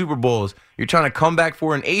 7 Super Bowls. You're trying to come back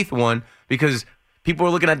for an 8th one because people are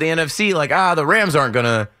looking at the NFC like, the Rams aren't going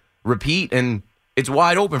to repeat, and it's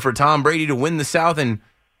wide open for Tom Brady to win the South. And,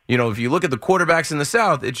 if you look at the quarterbacks in the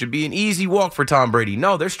South, it should be an easy walk for Tom Brady.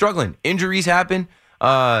 No, they're struggling. Injuries happen.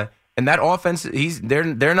 And that offense,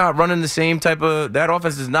 they're not running the same type of – that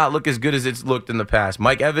offense does not look as good as it's looked in the past.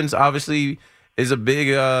 Mike Evans obviously is a big,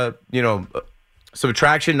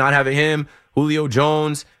 subtraction, not having him. Julio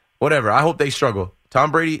Jones, whatever. I hope they struggle.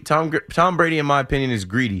 Tom Brady, in my opinion, is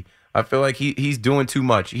greedy. I feel like he's doing too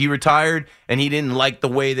much. He retired, and he didn't like the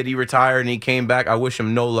way that he retired, and he came back. I wish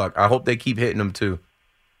him no luck. I hope they keep hitting him, too.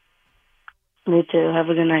 Me too. Have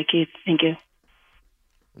a good night, Keith. Thank you.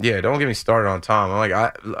 Yeah, don't get me started on Tom. I'm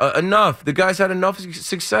like, enough. The guy's had enough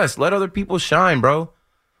success. Let other people shine, bro.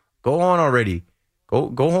 Go on already.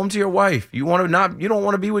 Go home to your wife. You don't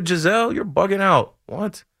want to be with Giselle? You're bugging out.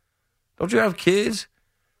 What? Don't you have kids?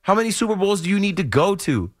 How many Super Bowls do you need to go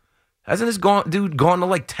to? Hasn't this dude gone to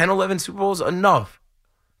like 10, 11 Super Bowls? Enough.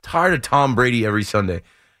 Tired of Tom Brady every Sunday.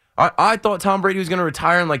 I thought Tom Brady was going to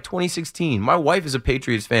retire in like 2016. My wife is a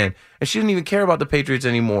Patriots fan, and she doesn't even care about the Patriots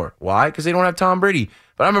anymore. Why? Because they don't have Tom Brady.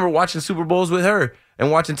 But I remember watching Super Bowls with her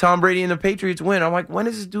and watching Tom Brady and the Patriots win. I'm like, when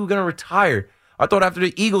is this dude going to retire? I thought after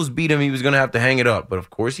the Eagles beat him, he was going to have to hang it up. But,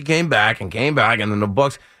 of course, he came back, and then the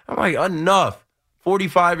Bucs. I'm like, enough.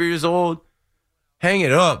 45 years old. Hang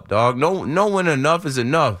it up, dog. No when enough is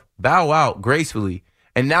enough. Bow out gracefully.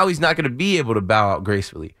 And now he's not going to be able to bow out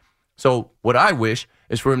gracefully. So what I wish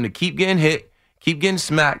is for him to keep getting hit, keep getting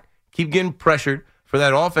smacked, keep getting pressured, for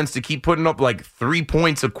that offense to keep putting up like 3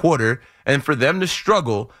 points a quarter, and for them to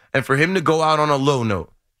struggle, and for him to go out on a low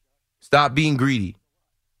note. Stop being greedy.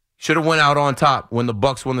 Should have went out on top when the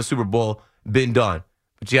Bucs won the Super Bowl, been done.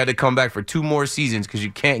 But you had to come back for 2 more seasons because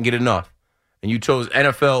you can't get enough. And you chose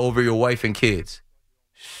NFL over your wife and kids.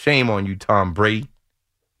 Shame on you, Tom Brady.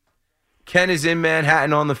 Ken is in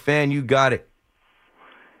Manhattan on the Fan. You got it.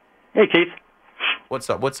 Hey, Keith. What's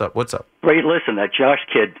up? Great listen, that Josh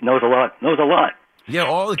kid knows a lot. Yeah,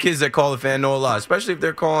 all the kids that call the Fan know a lot, especially if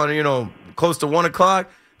they're calling, close to 1 o'clock.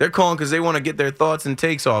 They're calling because they want to get their thoughts and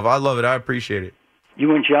takes off. I love it. I appreciate it.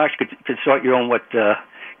 You and Josh could start your own,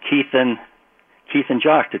 Keith and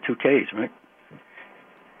Josh, the 2 Ks, right?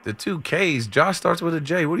 The 2 Ks? Josh starts with a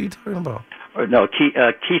J. What are you talking about? Or no, Keith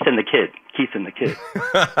and the Kid. Keith and the Kid.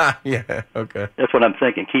 Yeah, okay. That's what I'm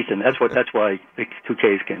thinking. Keith and that's why the 2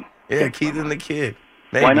 Ks came. Yeah, Keith and the Kid.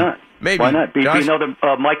 Maybe. Why not? Maybe. Why not? Be Josh, another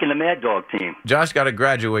Mike and the Mad Dog team. Josh got to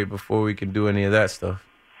graduate before we can do any of that stuff.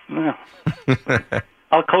 Well,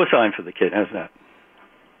 I'll co-sign for the Kid. How's that?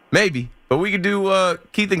 Maybe. But we could do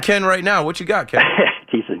Keith and Ken right now. What you got, Ken?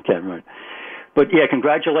 Keith and Ken, right. But, yeah,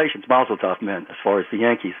 congratulations, Mazel Tov, man, as far as the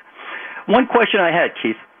Yankees. One question I had,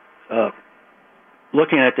 Keith,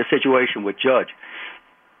 looking at the situation with Judge.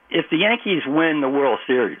 If the Yankees win the World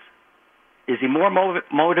Series, is he more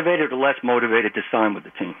motivated or less motivated to sign with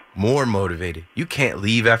the team? More motivated. You can't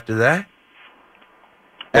leave after that.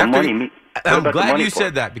 I'm glad you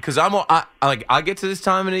said that because I get to this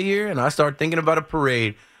time of the year and I start thinking about a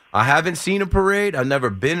parade. I haven't seen a parade. I've never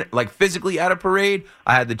been physically at a parade.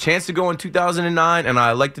 I had the chance to go in 2009 and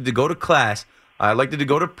I elected to go to class. I elected to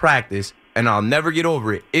go to practice and I'll never get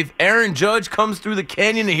over it. If Aaron Judge comes through the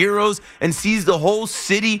Canyon of Heroes and sees the whole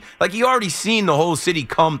city, he already seen the whole city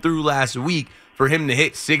come through last week for him to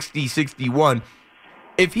hit 60, 61.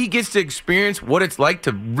 If he gets to experience what it's like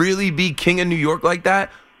to really be king of New York like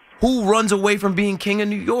that, who runs away from being king of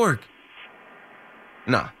New York?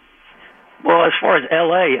 Nah. Well, as far as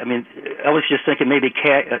L.A., I mean, I was just thinking maybe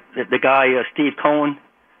the guy Steve Cohen,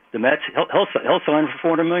 the Mets, he'll sign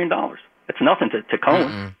for $400 million. That's nothing to Cohen.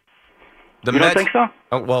 Mm-mm. You don't think so?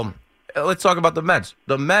 Well, let's talk about the Mets.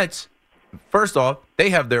 The Mets, first off, they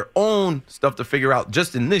have their own stuff to figure out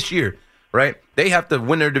just in this year, right? They have to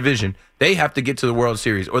win their division. They have to get to the World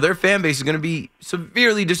Series, or their fan base is going to be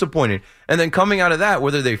severely disappointed. And then coming out of that,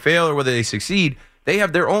 whether they fail or whether they succeed, they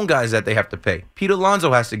have their own guys that they have to pay. Pete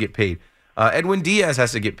Alonso has to get paid. Edwin Diaz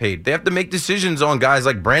has to get paid. They have to make decisions on guys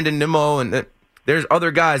like Brandon Nimmo, and there's other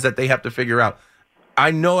guys that they have to figure out. I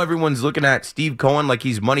know everyone's looking at Steve Cohen like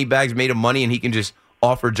he's money bags made of money and he can just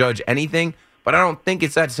offer Judge anything, but I don't think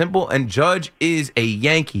it's that simple, and Judge is a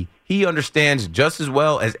Yankee. He understands just as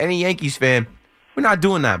well as any Yankees fan, we're not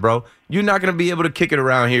doing that, bro. You're not going to be able to kick it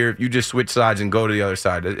around here if you just switch sides and go to the other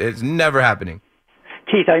side. It's never happening.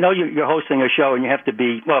 Keith, I know you're hosting a show and you have to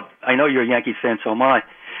be, well, I know you're a Yankees fan, so am I,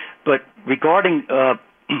 but regarding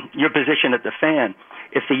your position at the Fan,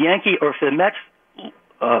 if the Mets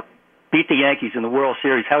beat the Yankees in the World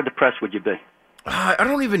Series, how depressed would you be? I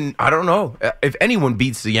don't know. If anyone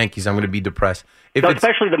beats the Yankees, I'm going to be depressed.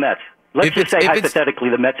 Especially the Mets. Let's just say hypothetically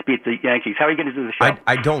the Mets beat the Yankees. How are you going to do the show?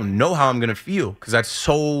 I don't know how I'm going to feel because that's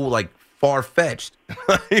so like far-fetched.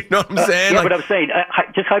 You know what I'm saying? Yeah, but I'm saying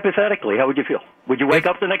just hypothetically, how would you feel? Would you wake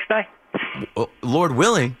up the next day? Lord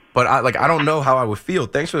willing, but I don't know how I would feel.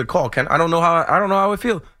 Thanks for the call, Ken. I don't know how I would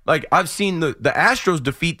feel. Like I've seen the Astros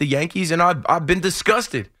defeat the Yankees, and I've been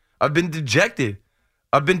disgusted. I've been dejected.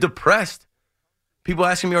 I've been depressed. People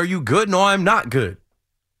asking me, "Are you good?" No, I'm not good.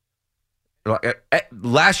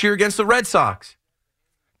 Last year against the Red Sox,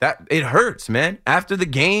 that it hurts, man. After the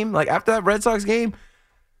game, like after that Red Sox game,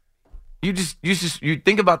 you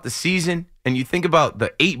think about the season and you think about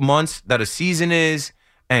the 8 months that a season is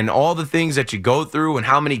and all the things that you go through and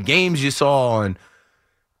how many games you saw. And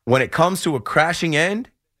when it comes to a crashing end,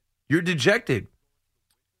 you're dejected.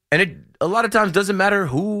 And it a lot of times doesn't matter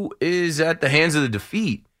who is at the hands of the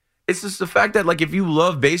defeat. It's just the fact that, like, if you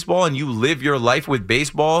love baseball and you live your life with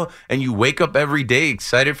baseball and you wake up every day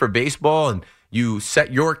excited for baseball and you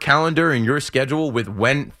set your calendar and your schedule with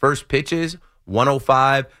when first pitch is,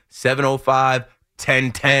 1:05, 7:05,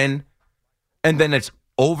 10:10, and then it's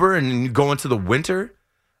over and you go into the winter.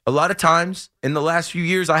 A lot of times in the last few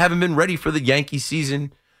years, I haven't been ready for the Yankee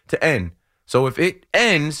season to end. So if it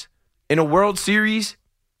ends in a World Series,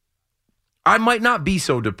 I might not be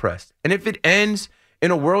so depressed. And if it ends in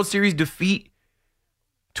a World Series defeat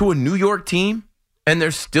to a New York team and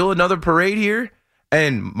there's still another parade here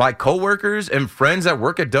and my coworkers and friends that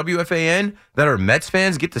work at WFAN that are Mets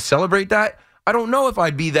fans get to celebrate that, I don't know if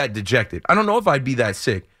I'd be that dejected. I don't know if I'd be that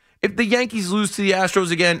sick. If the Yankees lose to the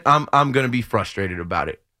Astros again, I'm going to be frustrated about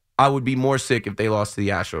it. I would be more sick if they lost to the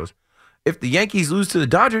Astros. If the Yankees lose to the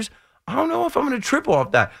Dodgers, I don't know if I'm going to trip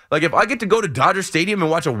off that. Like, if I get to go to Dodger Stadium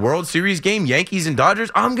and watch a World Series game, Yankees and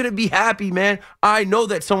Dodgers, I'm going to be happy, man. I know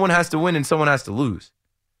that someone has to win and someone has to lose.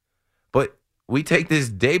 But we take this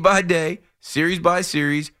day by day, series by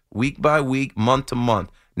series, week by week, month to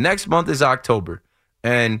month. Next month is October.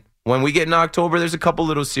 And when we get in October, there's a couple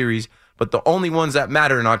little series, but the only ones that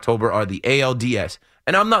matter in October are the ALDS.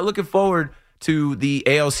 And I'm not looking forward to the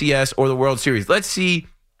ALCS or the World Series. Let's see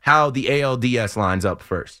how the ALDS lines up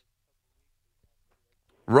first.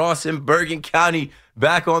 Ross in Bergen County,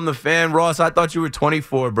 back on the Fan. Ross, I thought you were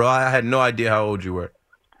 24, bro. I had no idea how old you were.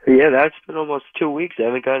 Yeah, that's been almost 2 weeks. I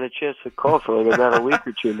haven't gotten a chance to call for like about a week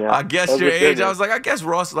or two now. I guess your age. I was like, I guess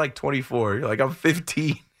Ross is like 24. You're like, I'm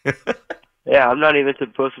 15. Yeah, I'm not even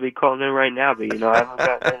supposed to be calling in right now, but, I haven't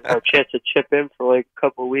gotten a chance to chip in for like a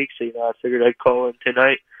couple of weeks. So, I figured I'd call in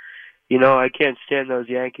tonight. I can't stand those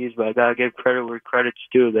Yankees, but I got to give credit where credit's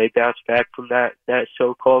due. They bounced back from that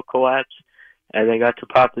so-called collapse. And they got to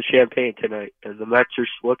pop the champagne tonight. And the Mets are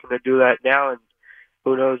looking to do that now. And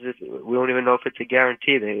who knows if we don't even know if it's a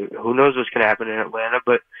guarantee. Who knows what's going to happen in Atlanta.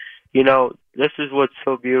 But, this is what's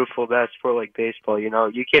so beautiful about a sport like baseball. You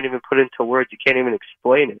can't even put into words. You can't even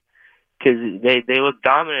explain it. Because they look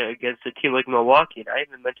dominant against a team like Milwaukee. And I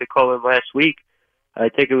even meant to call in last week. I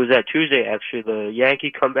think it was that Tuesday, actually. The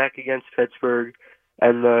Yankee comeback against Pittsburgh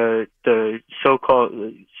and the so-called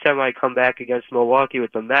semi-comeback against Milwaukee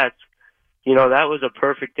with the Mets. That was a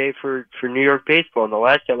perfect day for New York baseball. And the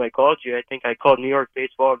last time I called you, I think I called New York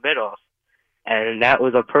baseball in mid-off. And that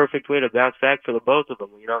was a perfect way to bounce back for the both of them.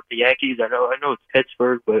 The Yankees, I know it's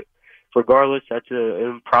Pittsburgh, but regardless, that's an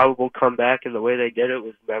improbable comeback, and the way they did it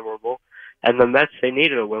was memorable. And the Mets, they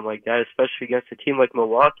needed a win like that, especially against a team like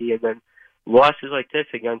Milwaukee. And then losses like this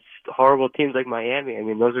against horrible teams like Miami,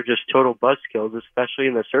 those are just total buzzkills, especially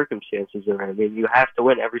in the circumstances. You have to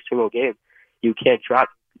win every single game. You can't drop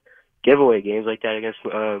giveaway games like that against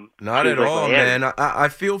not at all, Miami. Man. I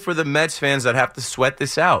feel for the Mets fans that have to sweat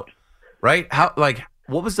this out, right?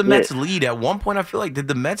 What was the Mets lead at one point? I feel like, did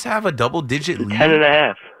the Mets have a double-digit lead?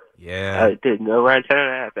 10.5. Yeah, around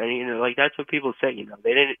 10.5, and that's what people say.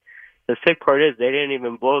 They didn't. The sick part is they didn't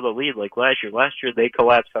even blow the lead like last year. Last year they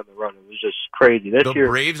collapsed on the run. It was just crazy. This year, the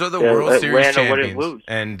Braves are the World Series champions, lose.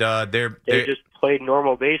 And they just played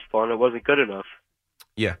normal baseball, and it wasn't good enough.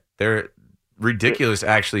 Yeah, they're ridiculous,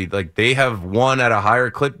 actually. Like, they have won at a higher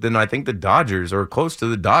clip than I think the Dodgers, or close to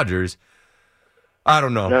the Dodgers. I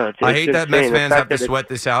don't know. No, I hate that Mets fans have to sweat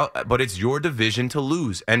this out, but it's your division to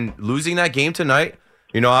lose. And losing that game tonight,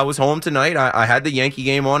 I was home tonight. I had the Yankee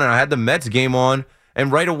game on, and I had the Mets game on, and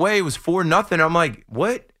right away it was 4-0. I'm like,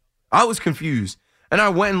 what? I was confused. And I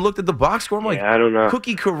went and looked at the box score. I'm like, I don't know.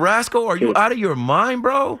 Cookie Carrasco, are you out of your mind,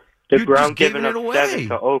 bro? The Ground giving up 7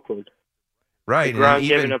 to Oakland. Right. The Ground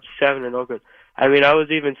giving up 7 in Oakland. I was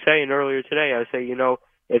even saying earlier today, I say,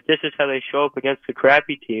 if this is how they show up against the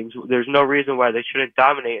crappy teams, there's no reason why they shouldn't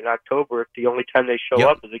dominate in October if the only time they show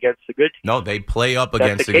up is against the good teams. No, they play up That's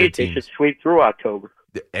against the the case. good teams. They should sweep through October.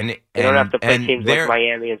 They don't have to play teams like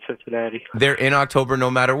Miami and Cincinnati. They're in October no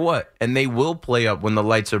matter what, and they will play up when the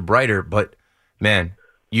lights are brighter. But, man,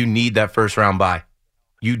 you need that first-round bye.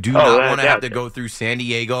 You do not want to have to go through San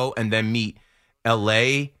Diego and then meet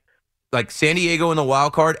L.A., like San Diego in the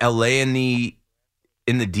wild card, L.A. in the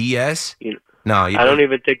DS. I don't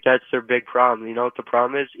even think that's their big problem. You know what the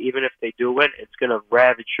problem is? Even if they do win, it's going to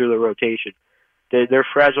ravage through the rotation. They're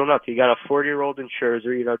fragile enough. You got a 40-year-old in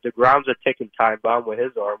Scherzer. You know, DeGrom's a ticking time bomb with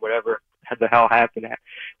his arm. Whatever the hell happened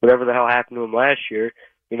to him last year.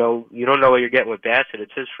 You know, you don't know what you're getting with Bassett.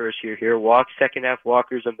 It's his first year here. Second half,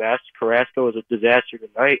 Walker's a mess. Carrasco is a disaster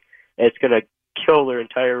tonight. It's going to kill their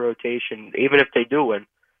entire rotation, even if they do win.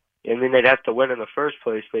 I mean, they'd have to win in the first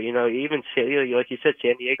place. But, you know, even, like you said,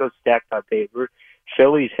 San Diego's stacked on paper.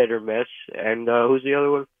 Philly's hit or miss. And who's the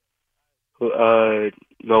other one?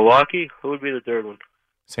 Milwaukee? Who would be the third one?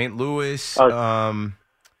 St. Louis.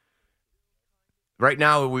 Right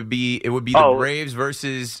now, it would be the Braves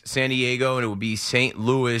versus San Diego, and it would be St.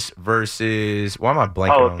 Louis versus. Why am I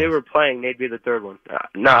blanking? Oh, if they were playing, they'd be the third one.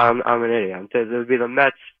 No, I'm an idiot. It would be the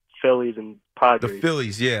Mets, Phillies, and Padres. The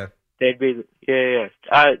Phillies, yeah. They'd be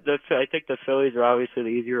I think the Phillies are obviously the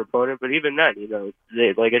easier opponent, but even then, you know,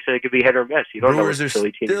 like I said, it could be hit or miss. You don't Brewers know what the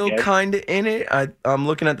Philly team still kind of in it. I'm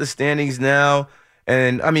looking at the standings now,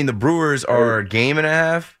 and I mean the Brewers are a game and a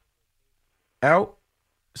half out.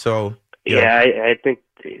 So I think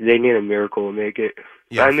they need a miracle to make it.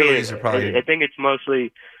 Yeah, I mean, Phillies are probably. I think it's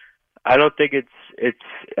mostly. I don't think it's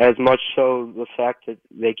as much so the fact that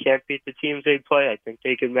they can't beat the teams they play. I think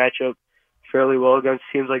they can match up fairly well against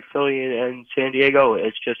teams like Philly and San Diego.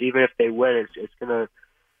 It's just even if they win, it's going to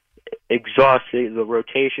exhaust the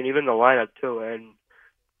rotation, even the lineup too. And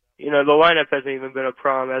you know the lineup hasn't even been a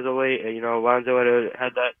problem as of late. You know, Alonso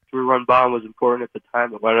had that 3-run bomb was important at the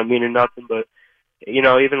time. It wound up meaning nothing, but you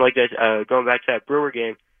know even like this, going back to that Brewer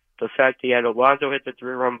game, the fact he had Alonso hit the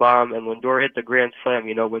 3-run bomb and Lindor hit the grand slam.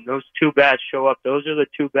 You know when those two bats show up, those are the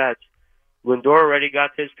two bats. Lindor already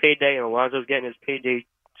got his payday, and Alonso's getting his payday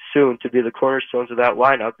soon to be the cornerstones of that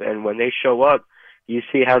lineup, and when they show up, you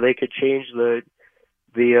see how they could change the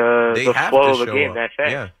flow of the game that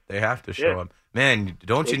fast. Yeah, they have to show up. Man,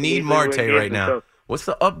 don't you need Marte right now? What's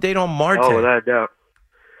the update on Marte? Oh, without doubt.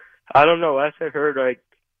 I don't know. As I heard,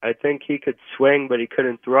 I think he could swing, but he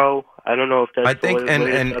couldn't throw. I don't know if that's. I think,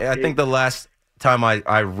 I think the last time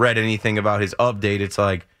I read anything about his update, it's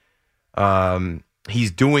like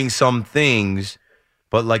he's doing some things.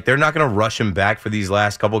 But, like, they're not going to rush him back for these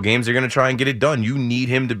last couple games. They're going to try and get it done. You need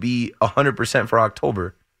him to be 100% for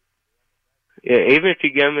October. Yeah, even if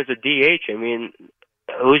you get him as a DH, I mean,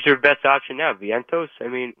 who's your best option now? Vientos? I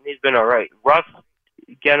mean, he's been all right. Russ,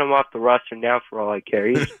 get him off the roster now for all I care.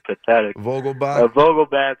 He's pathetic. Vogelbach?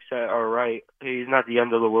 Vogelbach's all right. He's not the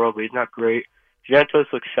end of the world, but he's not great.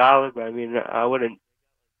 Vientos looks solid, but, I mean, I wouldn't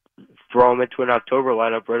throw him into an October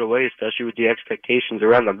lineup right away, especially with the expectations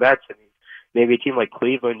around the Mets. I mean, maybe a team like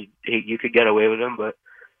Cleveland, you could get away with them, but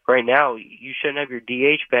right now you shouldn't have your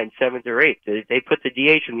DH bat in 7th or 8th. They put the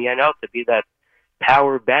DH in the NL to be that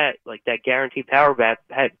power bat, like that guaranteed power bat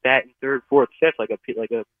in 3rd, 4th, 5th, like a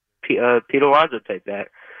Pete Alonso type bat.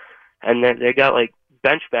 And then they got like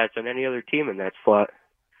bench bats on any other team in that slot.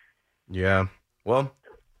 Yeah. Well,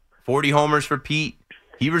 40 homers for Pete.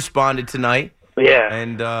 He responded tonight. Yeah.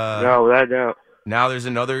 And no. Now there's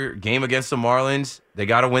another game against the Marlins. They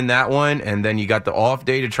got to win that one, and then you got the off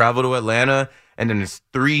day to travel to Atlanta, and then it's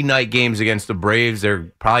 3 night games against the Braves.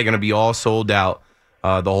 They're probably going to be all sold out.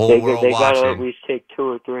 The whole world they watching. They got to at least take 2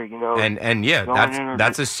 or 3, you know. And yeah,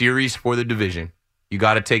 that's a series for the division. You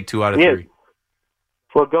got to take 2 out of 3.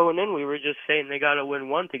 Well, going in, we were just saying they got to win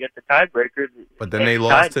 1 to get the tiebreaker. But then they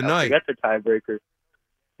lost tonight. To get the tiebreaker.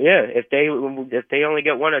 Yeah, if they only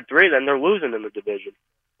get 1 of 3, then they're losing in the division.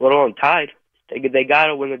 Let alone tied. They got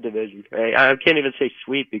to win the division. I can't even say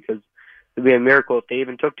sweep because it'd be a miracle if they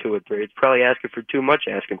even took 2 or 3. It's probably asking for too much,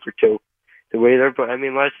 asking for 2. The way they're, I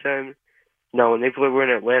mean, last time, when they were in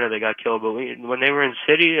Atlanta, they got killed. But when they were in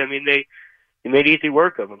City, I mean, they made easy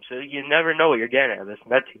work of them. So you never know what you're getting out of this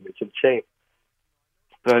Met team. It's insane.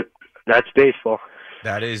 But that's baseball.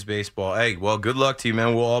 That is baseball. Hey, well, good luck to you,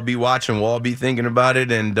 man. We'll all be watching. We'll all be thinking about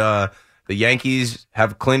it. And the Yankees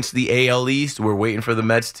have clinched the AL East. We're waiting for the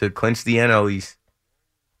Mets to clinch the NL East.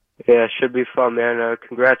 Yeah, it should be fun, man.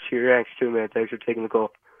 Congrats to your Yanks, too, man. Thanks for taking the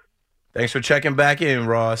call. Thanks for checking back in,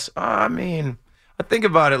 Ross. I mean, I think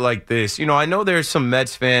about it like this. You know, I know there's some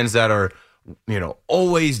Mets fans that are,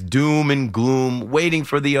 always doom and gloom, waiting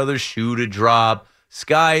for the other shoe to drop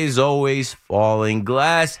Sky is always falling.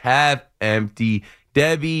 Glass half empty.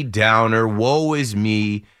 Debbie Downer. Woe is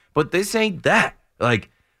me. But this ain't that. Like,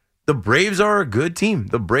 the Braves are a good team.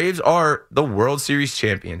 The Braves are the World Series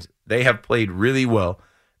champions. They have played really well.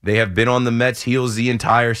 They have been on the Mets' heels the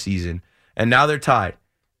entire season. And now they're tied.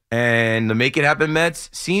 And the Make It Happen Mets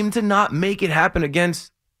seem to not make it happen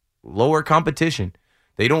against lower competition.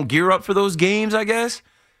 They don't gear up for those games, I guess.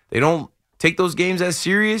 They don't take those games as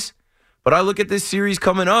serious. But I look at this series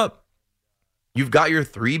coming up. You've got your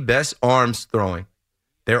 3 best arms throwing.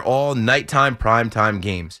 They're all nighttime, primetime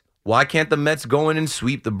games. Why can't the Mets go in and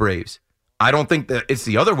sweep the Braves? I don't think that it's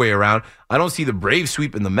the other way around. I don't see the Braves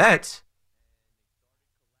sweeping the Mets.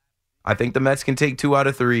 I think the Mets can take 2 out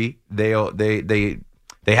of 3. They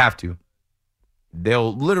have to.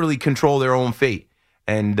 They'll literally control their own fate.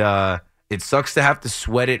 And it sucks to have to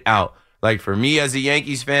sweat it out. Like, for me as a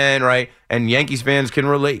Yankees fan, right, and Yankees fans can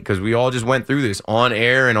relate because we all just went through this on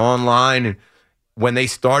air and online. And when they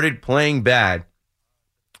started playing bad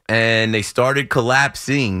and they started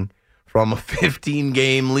collapsing from a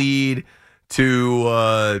 15-game lead to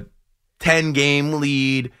a 10-game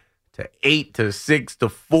lead to 8 to 6 to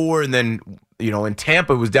 4, and then, in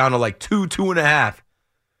Tampa it was down to like 2.5.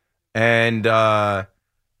 And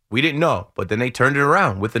we didn't know. But then they turned it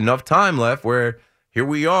around with enough time left where here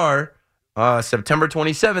we are. September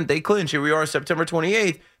 27th, they clinch. Here we are, September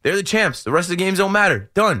 28th. They're the champs. The rest of the games don't matter.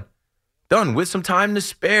 Done with some time to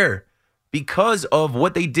spare because of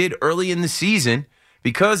what they did early in the season,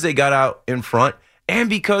 because they got out in front, and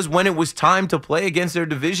because when it was time to play against their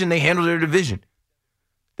division, they handled their division.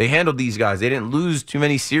 They handled these guys. They didn't lose too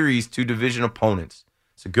many series to division opponents.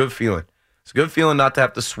 It's a good feeling. It's a good feeling not to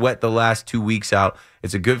have to sweat the last 2 weeks out.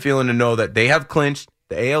 It's a good feeling to know that they have clinched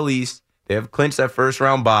the AL East. They have clinched that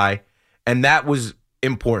first-round bye. And that was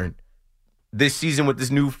important. This season with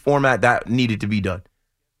this new format, that needed to be done.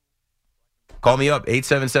 Call me up,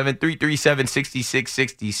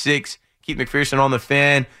 877-337-6666. Keith McPherson on the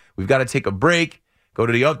Fan. We've got to take a break. Go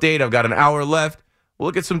to the update. I've got an hour left. We'll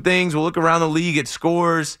look at some things. We'll look around the league at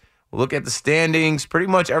scores. We'll look at the standings. Pretty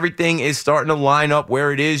much everything is starting to line up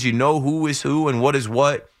where it is. You know who is who and what is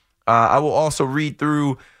what. I will also read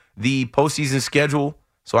through the postseason schedule,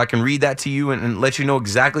 so I can read that to you and let you know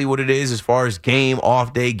exactly what it is as far as game,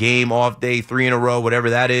 off day, 3 in a row,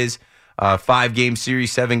 whatever that is. 5-game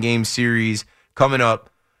series, 7-game series coming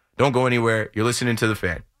up. Don't go anywhere. You're listening to The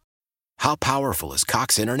Fan. How powerful is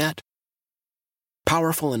Cox Internet?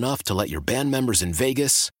 Powerful enough to let your band members in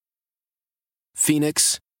Vegas,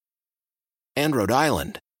 Phoenix, and Rhode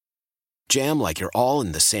Island jam like you're all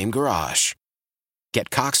in the same garage.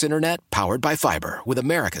 Get Cox Internet powered by fiber with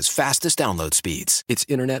America's fastest download speeds. It's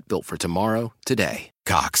internet built for tomorrow, today.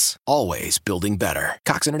 Cox, always building better.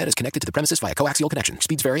 Cox Internet is connected to the premises via coaxial connection.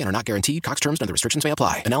 Speeds vary and are not guaranteed. Cox terms and other restrictions may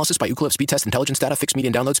apply. Analysis by Ookla of Speed Test Intelligence Data. Fixed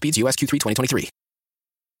median download speeds. US Q3 2023.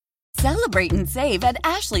 Celebrate and save at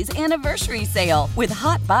Ashley's Anniversary Sale. With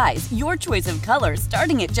Hot Buys, your choice of colors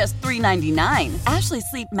starting at just $3.99. Ashley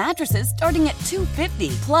Sleep mattresses starting at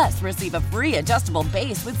 $2.50. Plus, receive a free adjustable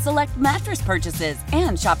base with select mattress purchases.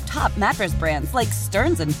 And shop top mattress brands like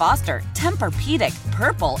Stearns & Foster, Tempur-Pedic,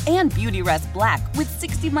 Purple, and Beautyrest Black with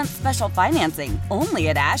 60-month special financing. Only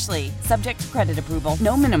at Ashley. Subject to credit approval.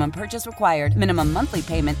 No minimum purchase required. Minimum monthly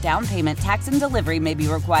payment, down payment, tax, and delivery may be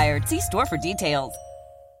required. See store for details.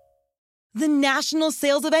 The national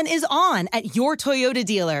sales event is on at your Toyota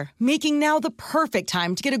dealer, making now the perfect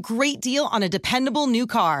time to get a great deal on a dependable new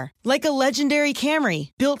car. Like a legendary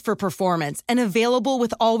Camry, built for performance and available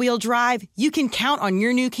with all-wheel drive, you can count on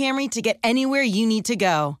your new Camry to get anywhere you need to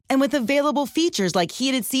go. And with available features like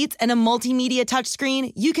heated seats and a multimedia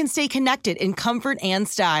touchscreen, you can stay connected in comfort and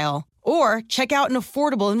style. Or check out an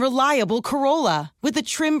affordable and reliable Corolla with a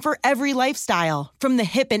trim for every lifestyle. From the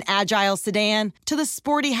hip and agile sedan to the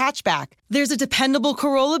sporty hatchback, there's a dependable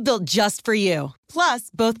Corolla built just for you. Plus,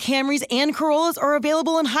 both Camrys and Corollas are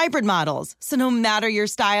available in hybrid models, so no matter your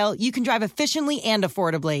style, you can drive efficiently and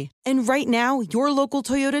affordably. And right now, your local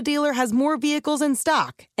Toyota dealer has more vehicles in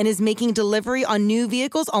stock and is making delivery on new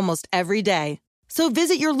vehicles almost every day. So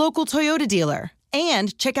visit your local Toyota dealer.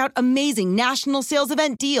 And check out amazing national sales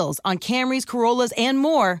event deals on Camrys, Corollas, and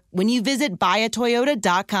more when you visit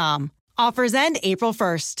buyatoyota.com. Offers end April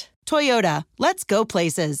 1st. Toyota, let's go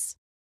places.